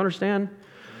 You understand?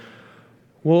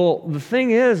 Well, the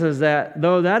thing is that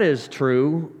though that is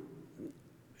true,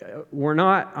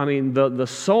 the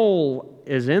soul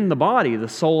is in the body. The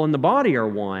soul and the body are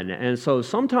one. And so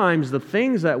sometimes the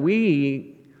things that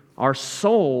our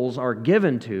souls are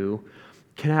given to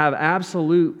can have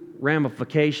absolute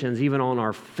ramifications even on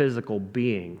our physical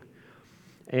being.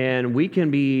 And we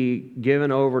can be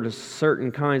given over to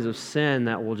certain kinds of sin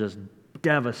that will just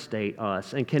devastate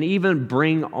us and can even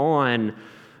bring on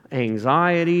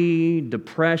anxiety,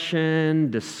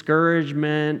 depression,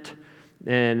 discouragement,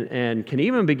 and can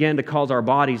even begin to cause our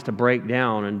bodies to break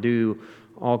down and do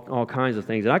all kinds of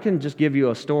things. And I can just give you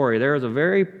a story. There is a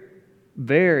very,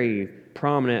 very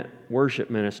prominent worship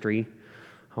ministry.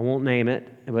 I won't name it,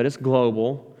 but it's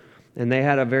global. And they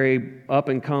had a very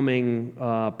up-and-coming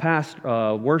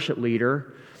worship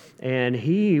leader, and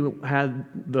he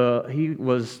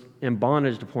was in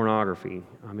bondage to pornography.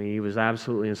 I mean, he was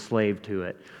absolutely enslaved to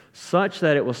it, such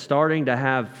that it was starting to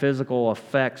have physical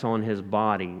effects on his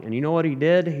body. And you know what he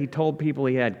did? He told people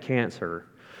he had cancer.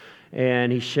 And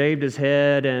he shaved his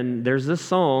head, and there's this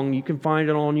song, you can find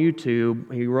it on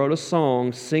YouTube. He wrote a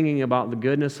song singing about the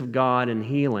goodness of God and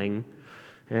healing,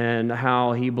 and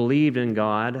how he believed in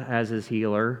God as his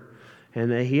healer, and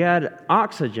that he had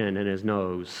oxygen in his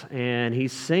nose, and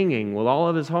he's singing with all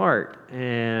of his heart,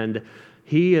 and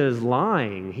he is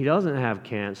lying. He doesn't have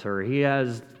cancer. He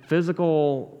has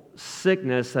physical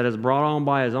sickness that is brought on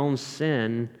by his own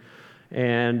sin,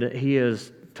 and he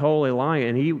is totally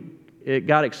lying, and it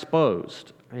got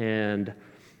exposed, and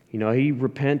he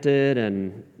repented,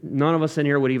 and none of us in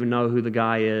here would even know who the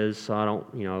guy is, so I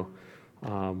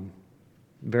don't,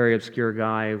 very obscure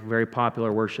guy, very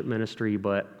popular worship ministry,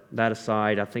 but that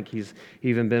aside, I think he's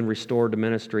even been restored to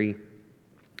ministry.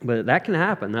 But that can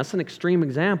happen. That's an extreme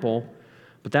example,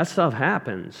 but that stuff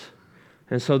happens.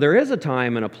 And so there is a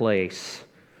time and a place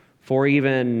for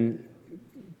even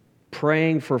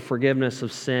praying for forgiveness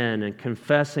of sin and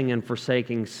confessing and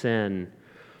forsaking sin,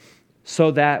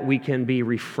 so that we can be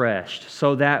refreshed,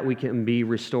 so that we can be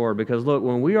restored. Because look,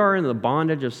 when we are in the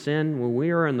bondage of sin, when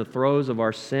we are in the throes of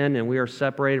our sin and we are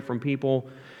separated from people,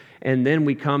 and then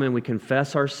we come and we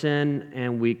confess our sin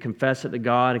and we confess it to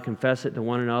God and confess it to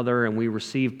one another, and we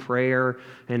receive prayer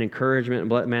and encouragement.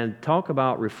 Man, talk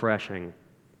about refreshing.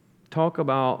 Talk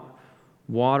about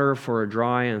water for a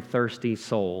dry and thirsty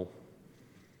soul.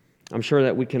 I'm sure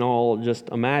that we can all just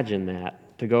imagine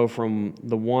that, to go from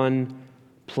the one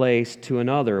place to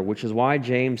another, which is why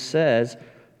James says,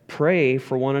 pray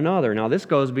for one another. Now, this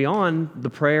goes beyond the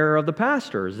prayer of the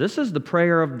pastors. This is the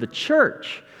prayer of the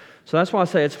church. So that's why I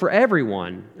say it's for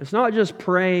everyone. It's not just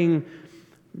praying,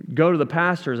 go to the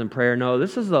pastors in prayer. No,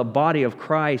 this is the body of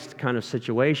Christ kind of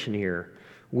situation here.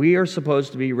 We are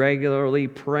supposed to be regularly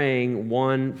praying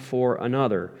one for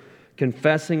another,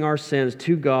 confessing our sins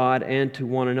to God and to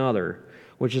one another,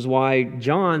 which is why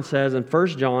John says in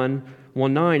 1 John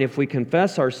 1:9, if we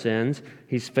confess our sins,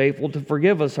 He's faithful to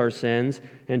forgive us our sins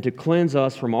and to cleanse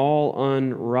us from all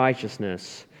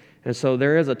unrighteousness. And so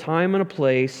there is a time and a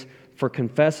place for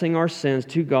confessing our sins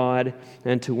to God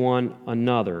and to one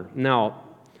another. Now,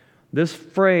 this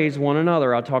phrase, one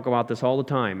another, I talk about this all the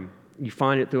time. You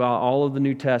find it throughout all of the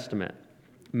New Testament,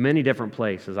 many different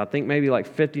places. I think maybe like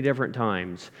 50 different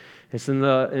times. It's in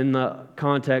the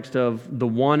context of the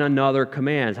one another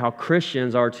commands, how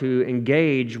Christians are to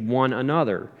engage one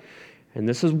another. And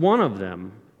this is one of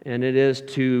them. And it is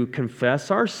to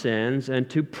confess our sins and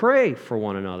to pray for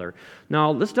one another.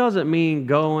 Now, this doesn't mean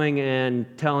going and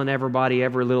telling everybody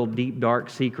every little deep, dark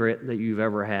secret that you've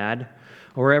ever had,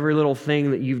 or every little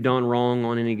thing that you've done wrong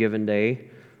on any given day.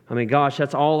 I mean, gosh,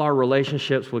 that's all our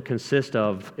relationships would consist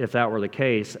of if that were the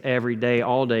case. Every day,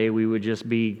 all day, we would just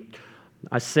be,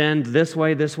 I sinned this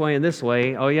way, and this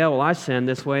way. Oh yeah, well I sinned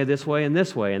this way, and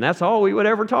this way. And that's all we would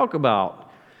ever talk about.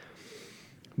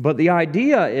 But the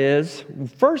idea is,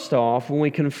 first off, when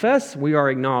we confess, we are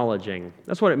acknowledging.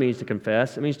 That's what it means to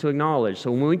confess. It means to acknowledge.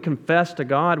 So when we confess to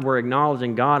God, we're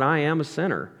acknowledging, God, I am a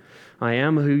sinner. I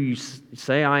am who you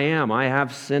say I am. I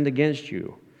have sinned against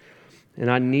you.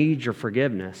 And I need your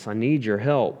forgiveness. I need your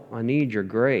help. I need your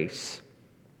grace.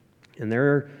 And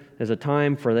there is a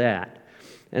time for that.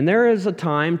 And there is a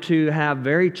time to have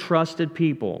very trusted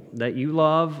people that you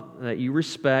love, that you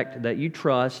respect, that you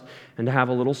trust, and to have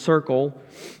a little circle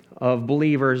of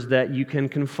believers that you can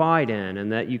confide in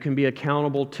and that you can be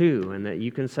accountable to, and that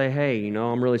you can say, hey,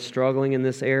 I'm really struggling in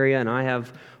this area and I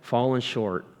have fallen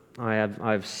short.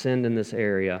 I've sinned in this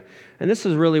area. And this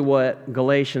is really what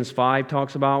Galatians 5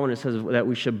 talks about when it says that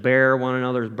we should bear one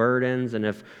another's burdens, and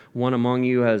if one among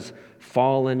you has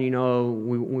fallen,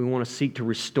 we want to seek to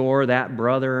restore that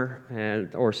brother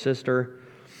or sister.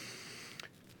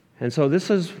 And so this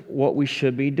is what we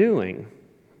should be doing.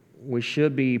 We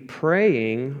should be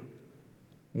praying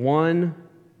one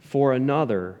for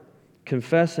another,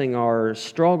 confessing our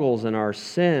struggles and our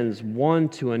sins one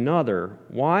to another.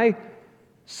 Why?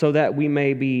 So that we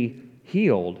may be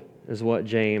healed, is what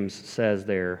James says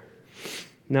there.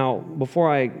 Now, before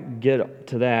I get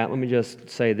to that, let me just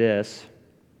say this.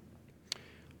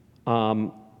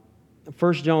 1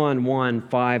 John 1,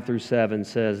 5 through 7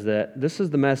 says that this is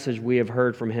the message we have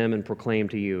heard from him and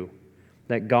proclaimed to you,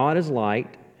 that God is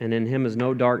light, and in him is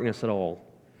no darkness at all.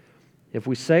 If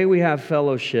we say we have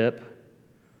fellowship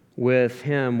with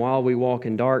him while we walk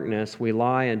in darkness, we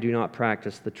lie and do not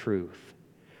practice the truth.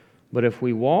 But if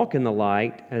we walk in the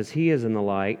light, as he is in the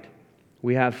light,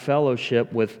 we have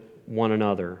fellowship with one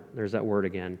another. There's that word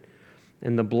again.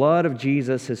 And the blood of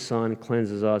Jesus, his Son,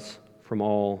 cleanses us from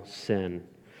all sin.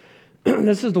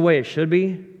 This is the way it should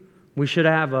be. We should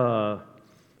have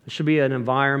it should be an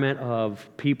environment of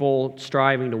people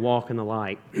striving to walk in the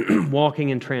light, walking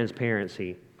in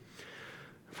transparency.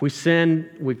 If we sin,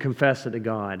 we confess it to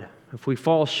God. If we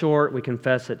fall short, we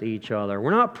confess it to each other.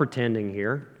 We're not pretending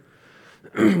here.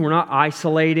 We're not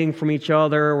isolating from each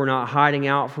other. We're not hiding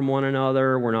out from one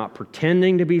another. We're not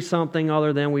pretending to be something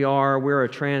other than we are. We're a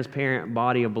transparent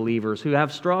body of believers who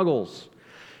have struggles,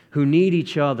 who need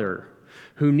each other,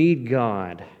 who need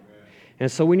God.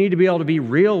 And so we need to be able to be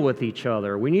real with each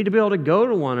other. We need to be able to go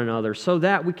to one another so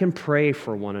that we can pray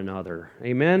for one another.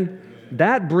 Amen?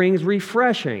 That brings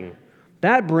refreshing.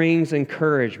 That brings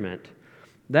encouragement.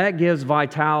 That gives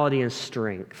vitality and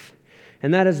strength.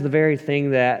 And that is the very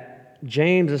thing that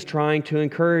James is trying to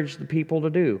encourage the people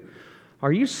to do.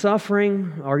 Are you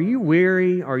suffering? Are you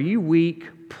weary? Are you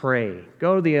weak? Pray.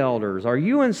 Go to the elders. Are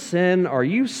you in sin? Are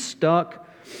you stuck?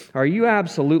 Are you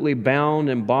absolutely bound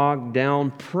and bogged down?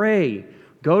 Pray.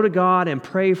 Go to God and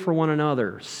pray for one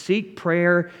another. Seek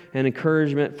prayer and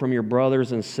encouragement from your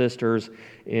brothers and sisters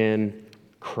in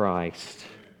Christ.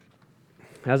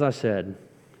 As I said,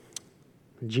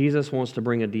 Jesus wants to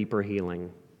bring a deeper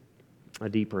healing. A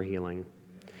deeper healing.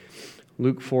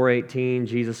 Luke 4:18,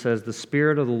 Jesus says, "The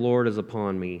Spirit of the Lord is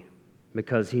upon me,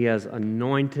 because he has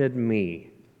anointed me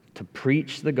to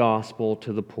preach the gospel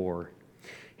to the poor.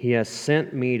 He has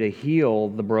sent me to heal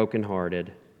the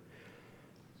brokenhearted,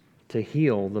 to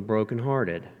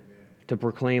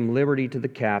proclaim liberty to the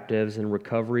captives and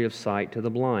recovery of sight to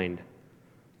the blind,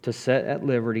 to set at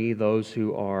liberty those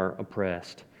who are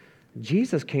oppressed."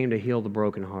 Jesus came to heal the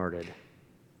brokenhearted.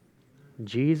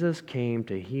 Jesus came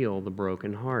to heal the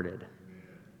brokenhearted.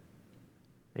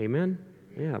 Amen?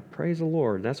 Yeah, praise the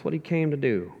Lord. That's what he came to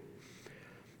do.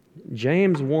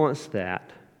 James wants that.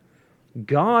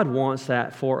 God wants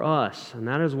that for us. And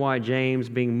that is why James,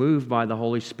 being moved by the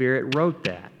Holy Spirit, wrote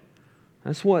that.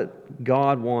 That's what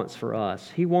God wants for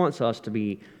us. He wants us to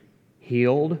be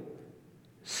healed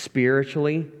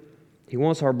spiritually. He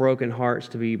wants our broken hearts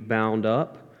to be bound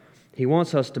up. He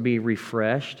wants us to be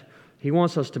refreshed. He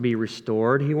wants us to be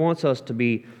restored. He wants us to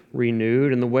be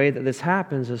renewed. And the way that this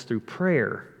happens is through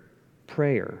prayer.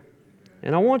 Prayer.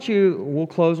 And I want you, we'll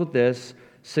close with this,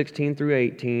 16 through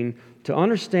 18, to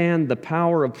understand the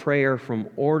power of prayer from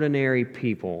ordinary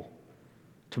people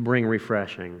to bring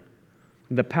refreshing.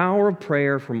 The power of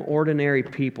prayer from ordinary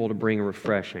people to bring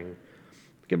refreshing.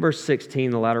 Look at verse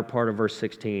 16, the latter part of verse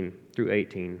 16 through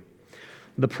 18.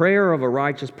 "The prayer of a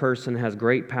righteous person has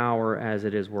great power as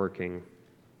it is working.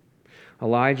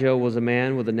 Elijah was a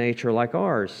man with a nature like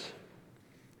ours,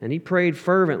 and he prayed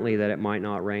fervently that it might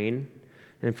not rain.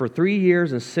 And for 3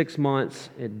 years and 6 months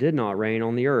it did not rain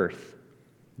on the earth.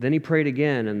 Then he prayed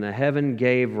again, and the heaven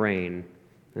gave rain,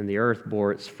 and the earth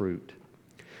bore its fruit."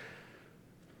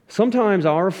 Sometimes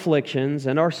our afflictions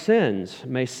and our sins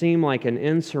may seem like an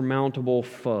insurmountable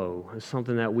foe,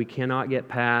 something that we cannot get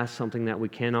past, something that we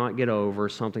cannot get over,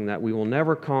 something that we will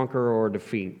never conquer or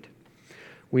defeat.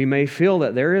 We may feel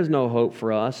that there is no hope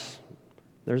for us.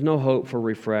 There's no hope for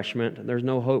refreshment. There's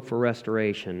no hope for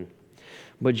restoration.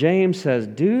 But James says,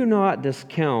 do not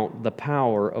discount the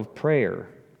power of prayer.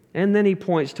 And then he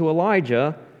points to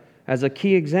Elijah as a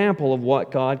key example of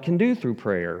what God can do through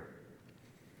prayer.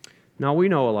 Now we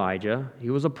know Elijah. He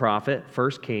was a prophet,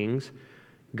 1 Kings.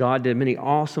 God did many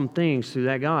awesome things through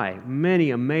that guy.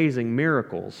 Many amazing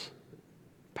miracles.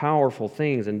 Powerful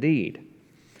things indeed.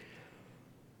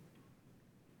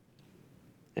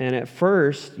 And at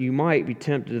first, you might be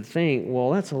tempted to think,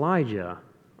 well, that's Elijah,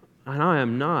 and I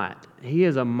am not. He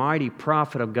is a mighty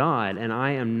prophet of God, and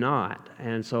I am not.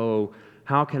 And so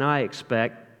how can I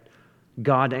expect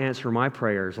God to answer my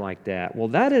prayers like that? Well,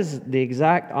 that is the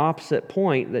exact opposite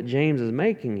point that James is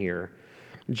making here.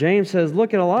 James says,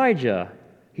 look at Elijah.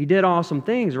 He did awesome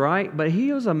things, right? But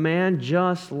he was a man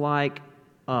just like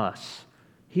us.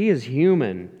 He is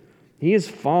human. He is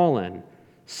fallen.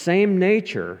 Same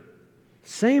nature,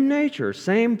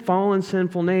 same fallen,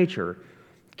 sinful nature.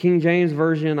 King James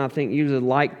Version, I think, uses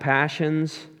like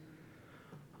passions,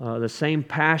 the same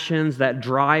passions that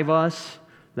drive us,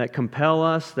 that compel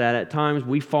us, that at times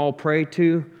we fall prey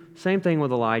to. Same thing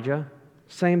with Elijah.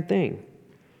 Same thing.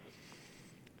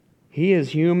 He is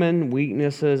human,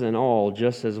 weaknesses and all,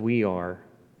 just as we are.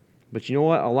 But you know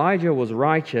what? Elijah was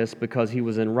righteous because he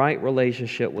was in right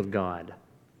relationship with God.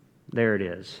 There it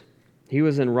is. He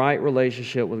was in right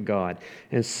relationship with God.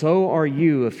 And so are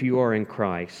you if you are in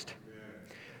Christ.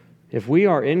 If we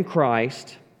are in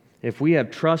Christ, if we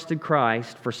have trusted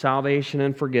Christ for salvation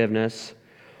and forgiveness,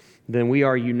 then we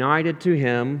are united to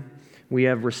Him, we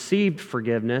have received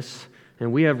forgiveness,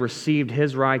 and we have received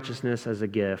His righteousness as a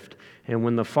gift. And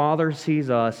when the Father sees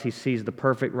us, He sees the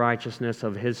perfect righteousness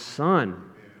of His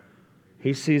Son.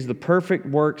 He sees the perfect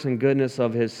works and goodness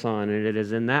of His Son, and it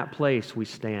is in that place we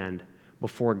stand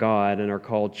before God and are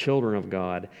called children of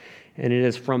God. And it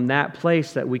is from that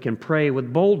place that we can pray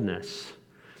with boldness.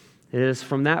 It is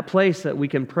from that place that we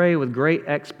can pray with great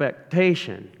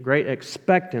expectation, great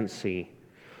expectancy,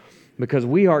 because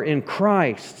we are in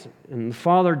Christ, and the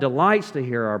Father delights to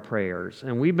hear our prayers,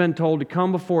 and we've been told to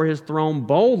come before His throne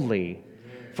boldly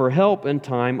for help in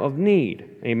time of need.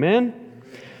 Amen?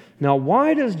 Now,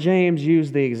 why does James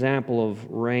use the example of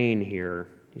rain here?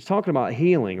 He's talking about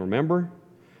healing, remember?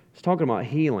 He's talking about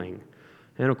healing.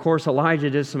 And of course, Elijah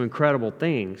did some incredible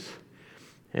things.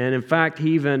 And in fact,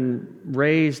 he even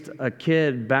raised a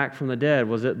kid back from the dead.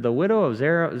 Was it the widow of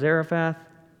Zarephath?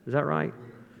 Is that right?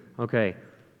 Okay.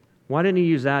 Why didn't he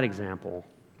use that example?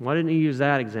 Why didn't he use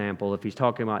that example if he's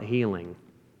talking about healing?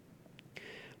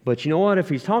 But you know what? If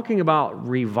he's talking about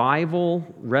revival,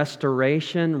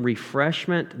 restoration,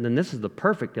 refreshment, then this is the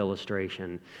perfect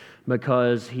illustration,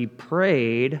 because he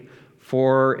prayed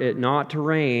for it not to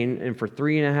rain, and for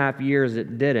 3.5 years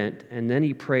it didn't, and then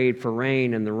he prayed for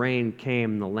rain, and the rain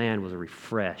came, and the land was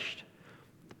refreshed.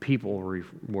 The people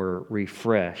were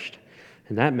refreshed,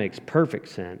 and that makes perfect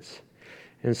sense.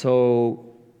 And so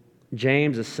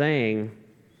James is saying,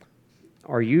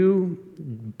 are you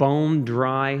bone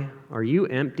dry? Are you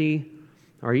empty?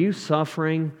 Are you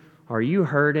suffering? Are you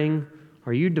hurting?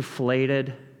 Are you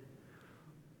deflated?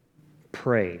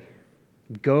 Pray.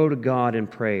 Go to God in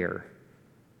prayer.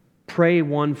 Pray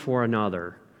one for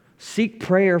another. Seek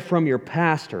prayer from your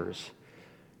pastors.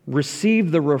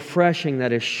 Receive the refreshing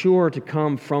that is sure to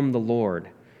come from the Lord.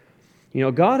 You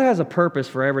know, God has a purpose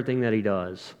for everything that He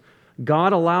does.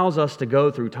 God allows us to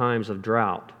go through times of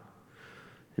drought.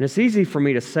 And it's easy for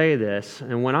me to say this,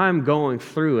 and when I'm going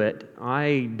through it,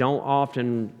 I don't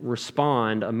often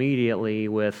respond immediately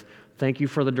with, "Thank you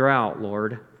for the drought,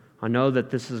 Lord. I know that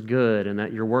this is good and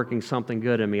that you're working something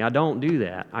good in me." I don't do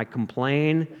that. I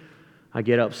complain. I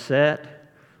get upset.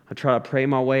 I try to pray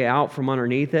my way out from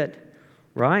underneath it,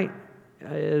 right?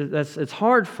 It's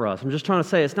hard for us. I'm just trying to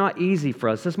say it's not easy for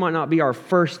us. This might not be our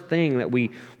first thing that we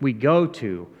go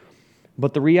to.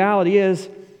 But the reality is,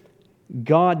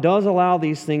 God does allow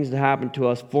these things to happen to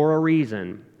us for a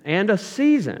reason and a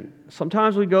season.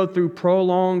 Sometimes we go through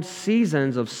prolonged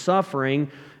seasons of suffering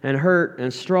and hurt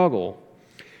and struggle.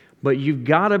 But you've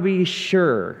got to be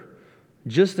sure,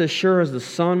 just as sure as the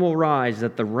sun will rise,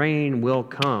 that the rain will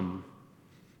come.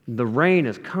 The rain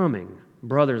is coming,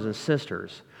 brothers and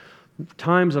sisters.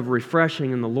 Times of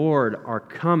refreshing in the Lord are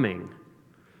coming.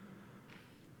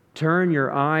 Turn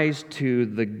your eyes to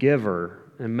the giver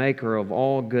and maker of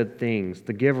all good things,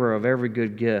 the giver of every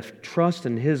good gift. Trust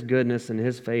in His goodness and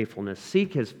His faithfulness.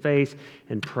 Seek His face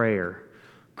in prayer.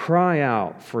 Cry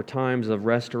out for times of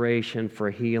restoration, for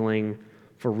healing,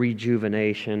 for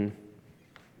rejuvenation,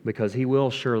 because He will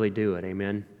surely do it.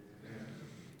 Amen?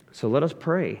 So let us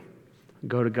pray.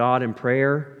 Go to God in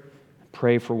prayer,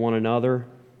 pray for one another,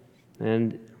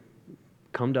 and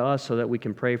come to us so that we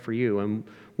can pray for you. And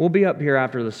we'll be up here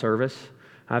after the service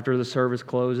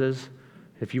closes.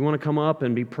 If you want to come up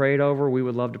and be prayed over, we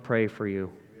would love to pray for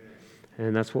you.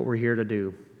 And that's what we're here to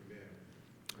do.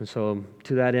 And so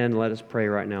to that end, let us pray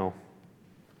right now.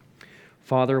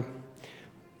 Father,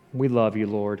 we love you,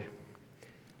 Lord.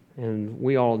 And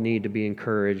we all need to be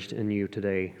encouraged in you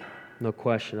today. No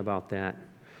question about that.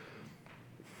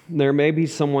 There may be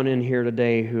someone in here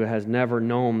today who has never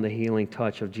known the healing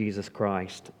touch of Jesus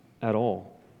Christ at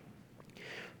all.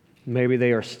 Maybe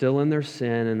they are still in their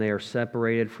sin and they are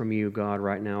separated from you, God,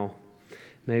 right now.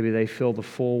 Maybe they feel the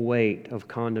full weight of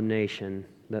condemnation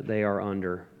that they are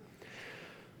under.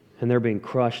 And they're being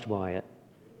crushed by it.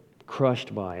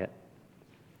 Crushed by it.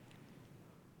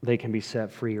 They can be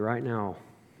set free right now.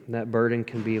 That burden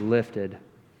can be lifted.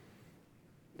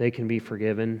 They can be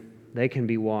forgiven. They can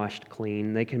be washed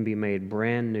clean. They can be made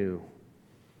brand new.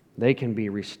 They can be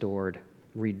restored,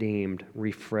 redeemed,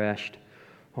 refreshed.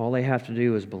 All they have to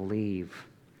do is believe.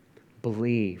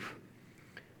 Believe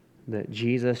that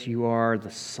Jesus, you are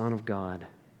the Son of God.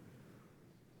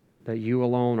 That you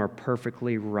alone are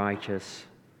perfectly righteous.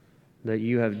 That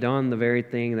you have done the very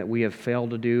thing that we have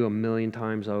failed to do 1,000,000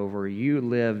 times over. You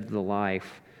lived the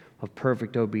life of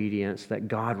perfect obedience that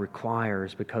God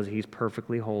requires because He's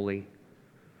perfectly holy.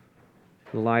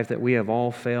 The life that we have all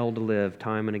failed to live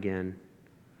time and again.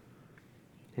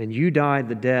 And you died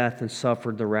the death and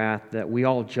suffered the wrath that we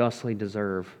all justly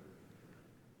deserve.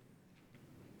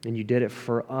 And you did it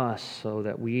for us so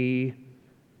that we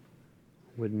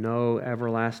would know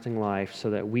everlasting life, so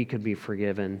that we could be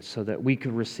forgiven, so that we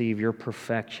could receive your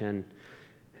perfection,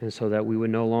 and so that we would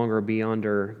no longer be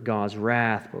under God's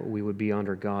wrath, but we would be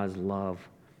under God's love,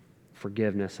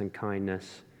 forgiveness, and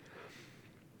kindness.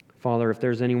 Father, if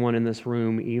there's anyone in this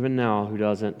room, even now, who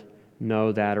doesn't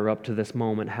know that or up to this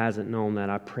moment hasn't known that,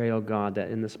 I pray, oh God, that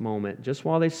in this moment, just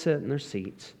while they sit in their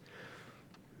seats,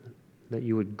 that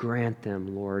you would grant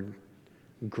them, Lord,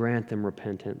 grant them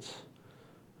repentance,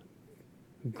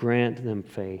 grant them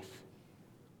faith.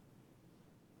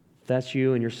 If that's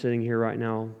you and you're sitting here right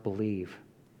now, believe.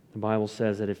 The Bible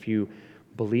says that if you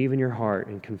believe in your heart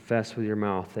and confess with your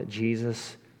mouth that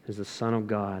Jesus is the Son of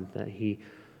God, that He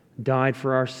died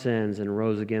for our sins and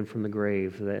rose again from the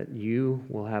grave, that you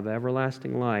will have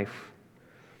everlasting life,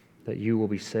 that you will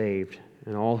be saved,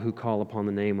 and all who call upon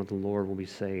the name of the Lord will be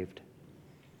saved.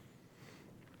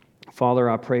 Father,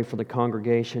 I pray for the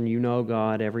congregation. You know,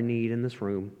 God, every need in this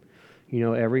room. You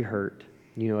know every hurt.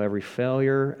 You know every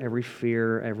failure, every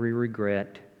fear, every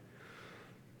regret.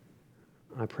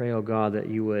 I pray, oh God, that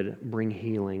you would bring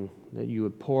healing, that you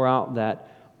would pour out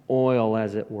that oil,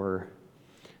 as it were,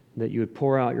 that you would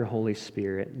pour out your Holy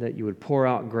Spirit, that you would pour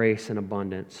out grace in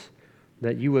abundance,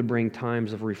 that you would bring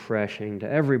times of refreshing to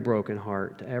every broken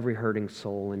heart, to every hurting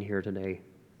soul in here today.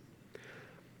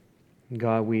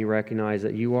 God, we recognize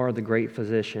that you are the great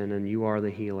physician and you are the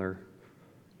healer.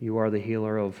 You are the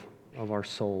healer of our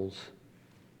souls.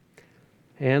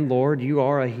 And Lord, you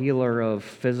are a healer of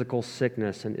physical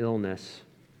sickness and illness.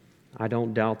 I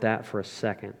don't doubt that for a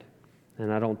second,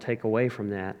 and I don't take away from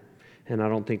that. And I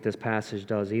don't think this passage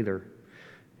does either.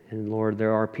 And Lord,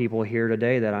 there are people here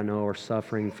today that I know are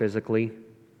suffering physically,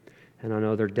 and I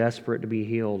know they're desperate to be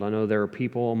healed. I know there are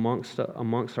people amongst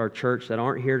our church that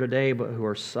aren't here today, but who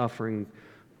are suffering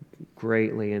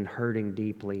greatly and hurting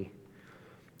deeply.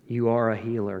 You are a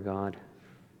healer, God.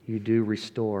 You do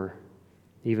restore,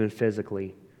 even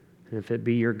physically. And if it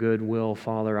be your good will,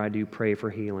 Father, I do pray for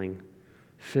healing,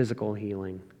 physical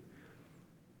healing.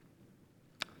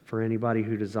 For anybody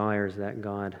who desires that,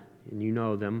 God, and you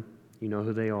know them, you know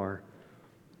who they are,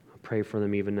 I pray for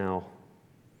them even now.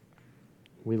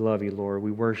 We love you, Lord.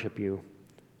 We worship you.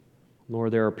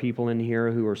 Lord, there are people in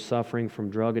here who are suffering from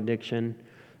drug addiction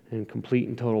and complete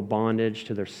and total bondage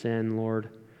to their sin, Lord.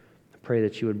 I pray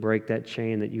that you would break that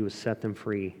chain, that you would set them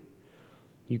free.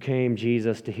 You came,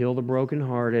 Jesus, to heal the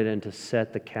brokenhearted and to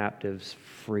set the captives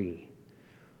free.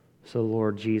 So,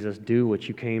 Lord Jesus, do what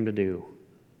you came to do.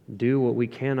 Do what we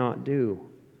cannot do.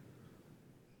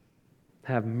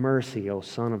 Have mercy, O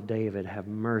Son of David, have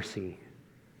mercy.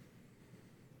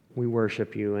 We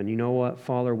worship you. And you know what,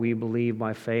 Father, we believe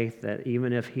by faith that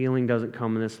even if healing doesn't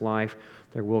come in this life,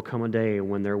 there will come a day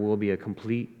when there will be a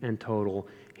complete and total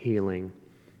healing.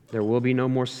 There will be no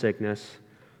more sickness.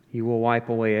 You will wipe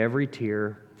away every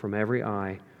tear from every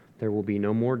eye. There will be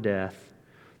no more death.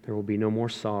 There will be no more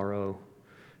sorrow.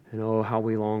 And oh, how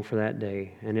we long for that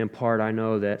day. And in part, I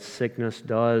know that sickness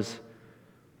does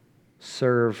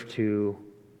serve to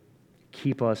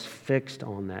keep us fixed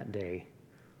on that day,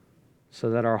 so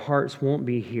that our hearts won't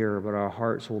be here, but our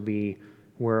hearts will be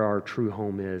where our true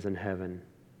home is in heaven.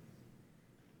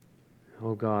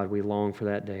 Oh God, we long for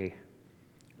that day.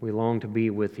 We long to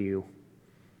be with you.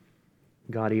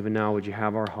 God, even now, would you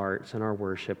have our hearts and our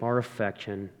worship, our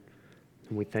affection,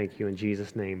 and we thank you in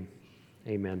Jesus' name.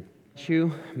 Amen.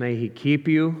 You. May he keep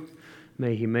you.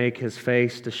 May he make his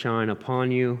face to shine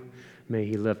upon you. May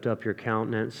he lift up your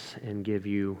countenance and give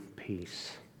you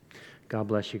peace. God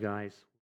bless you guys.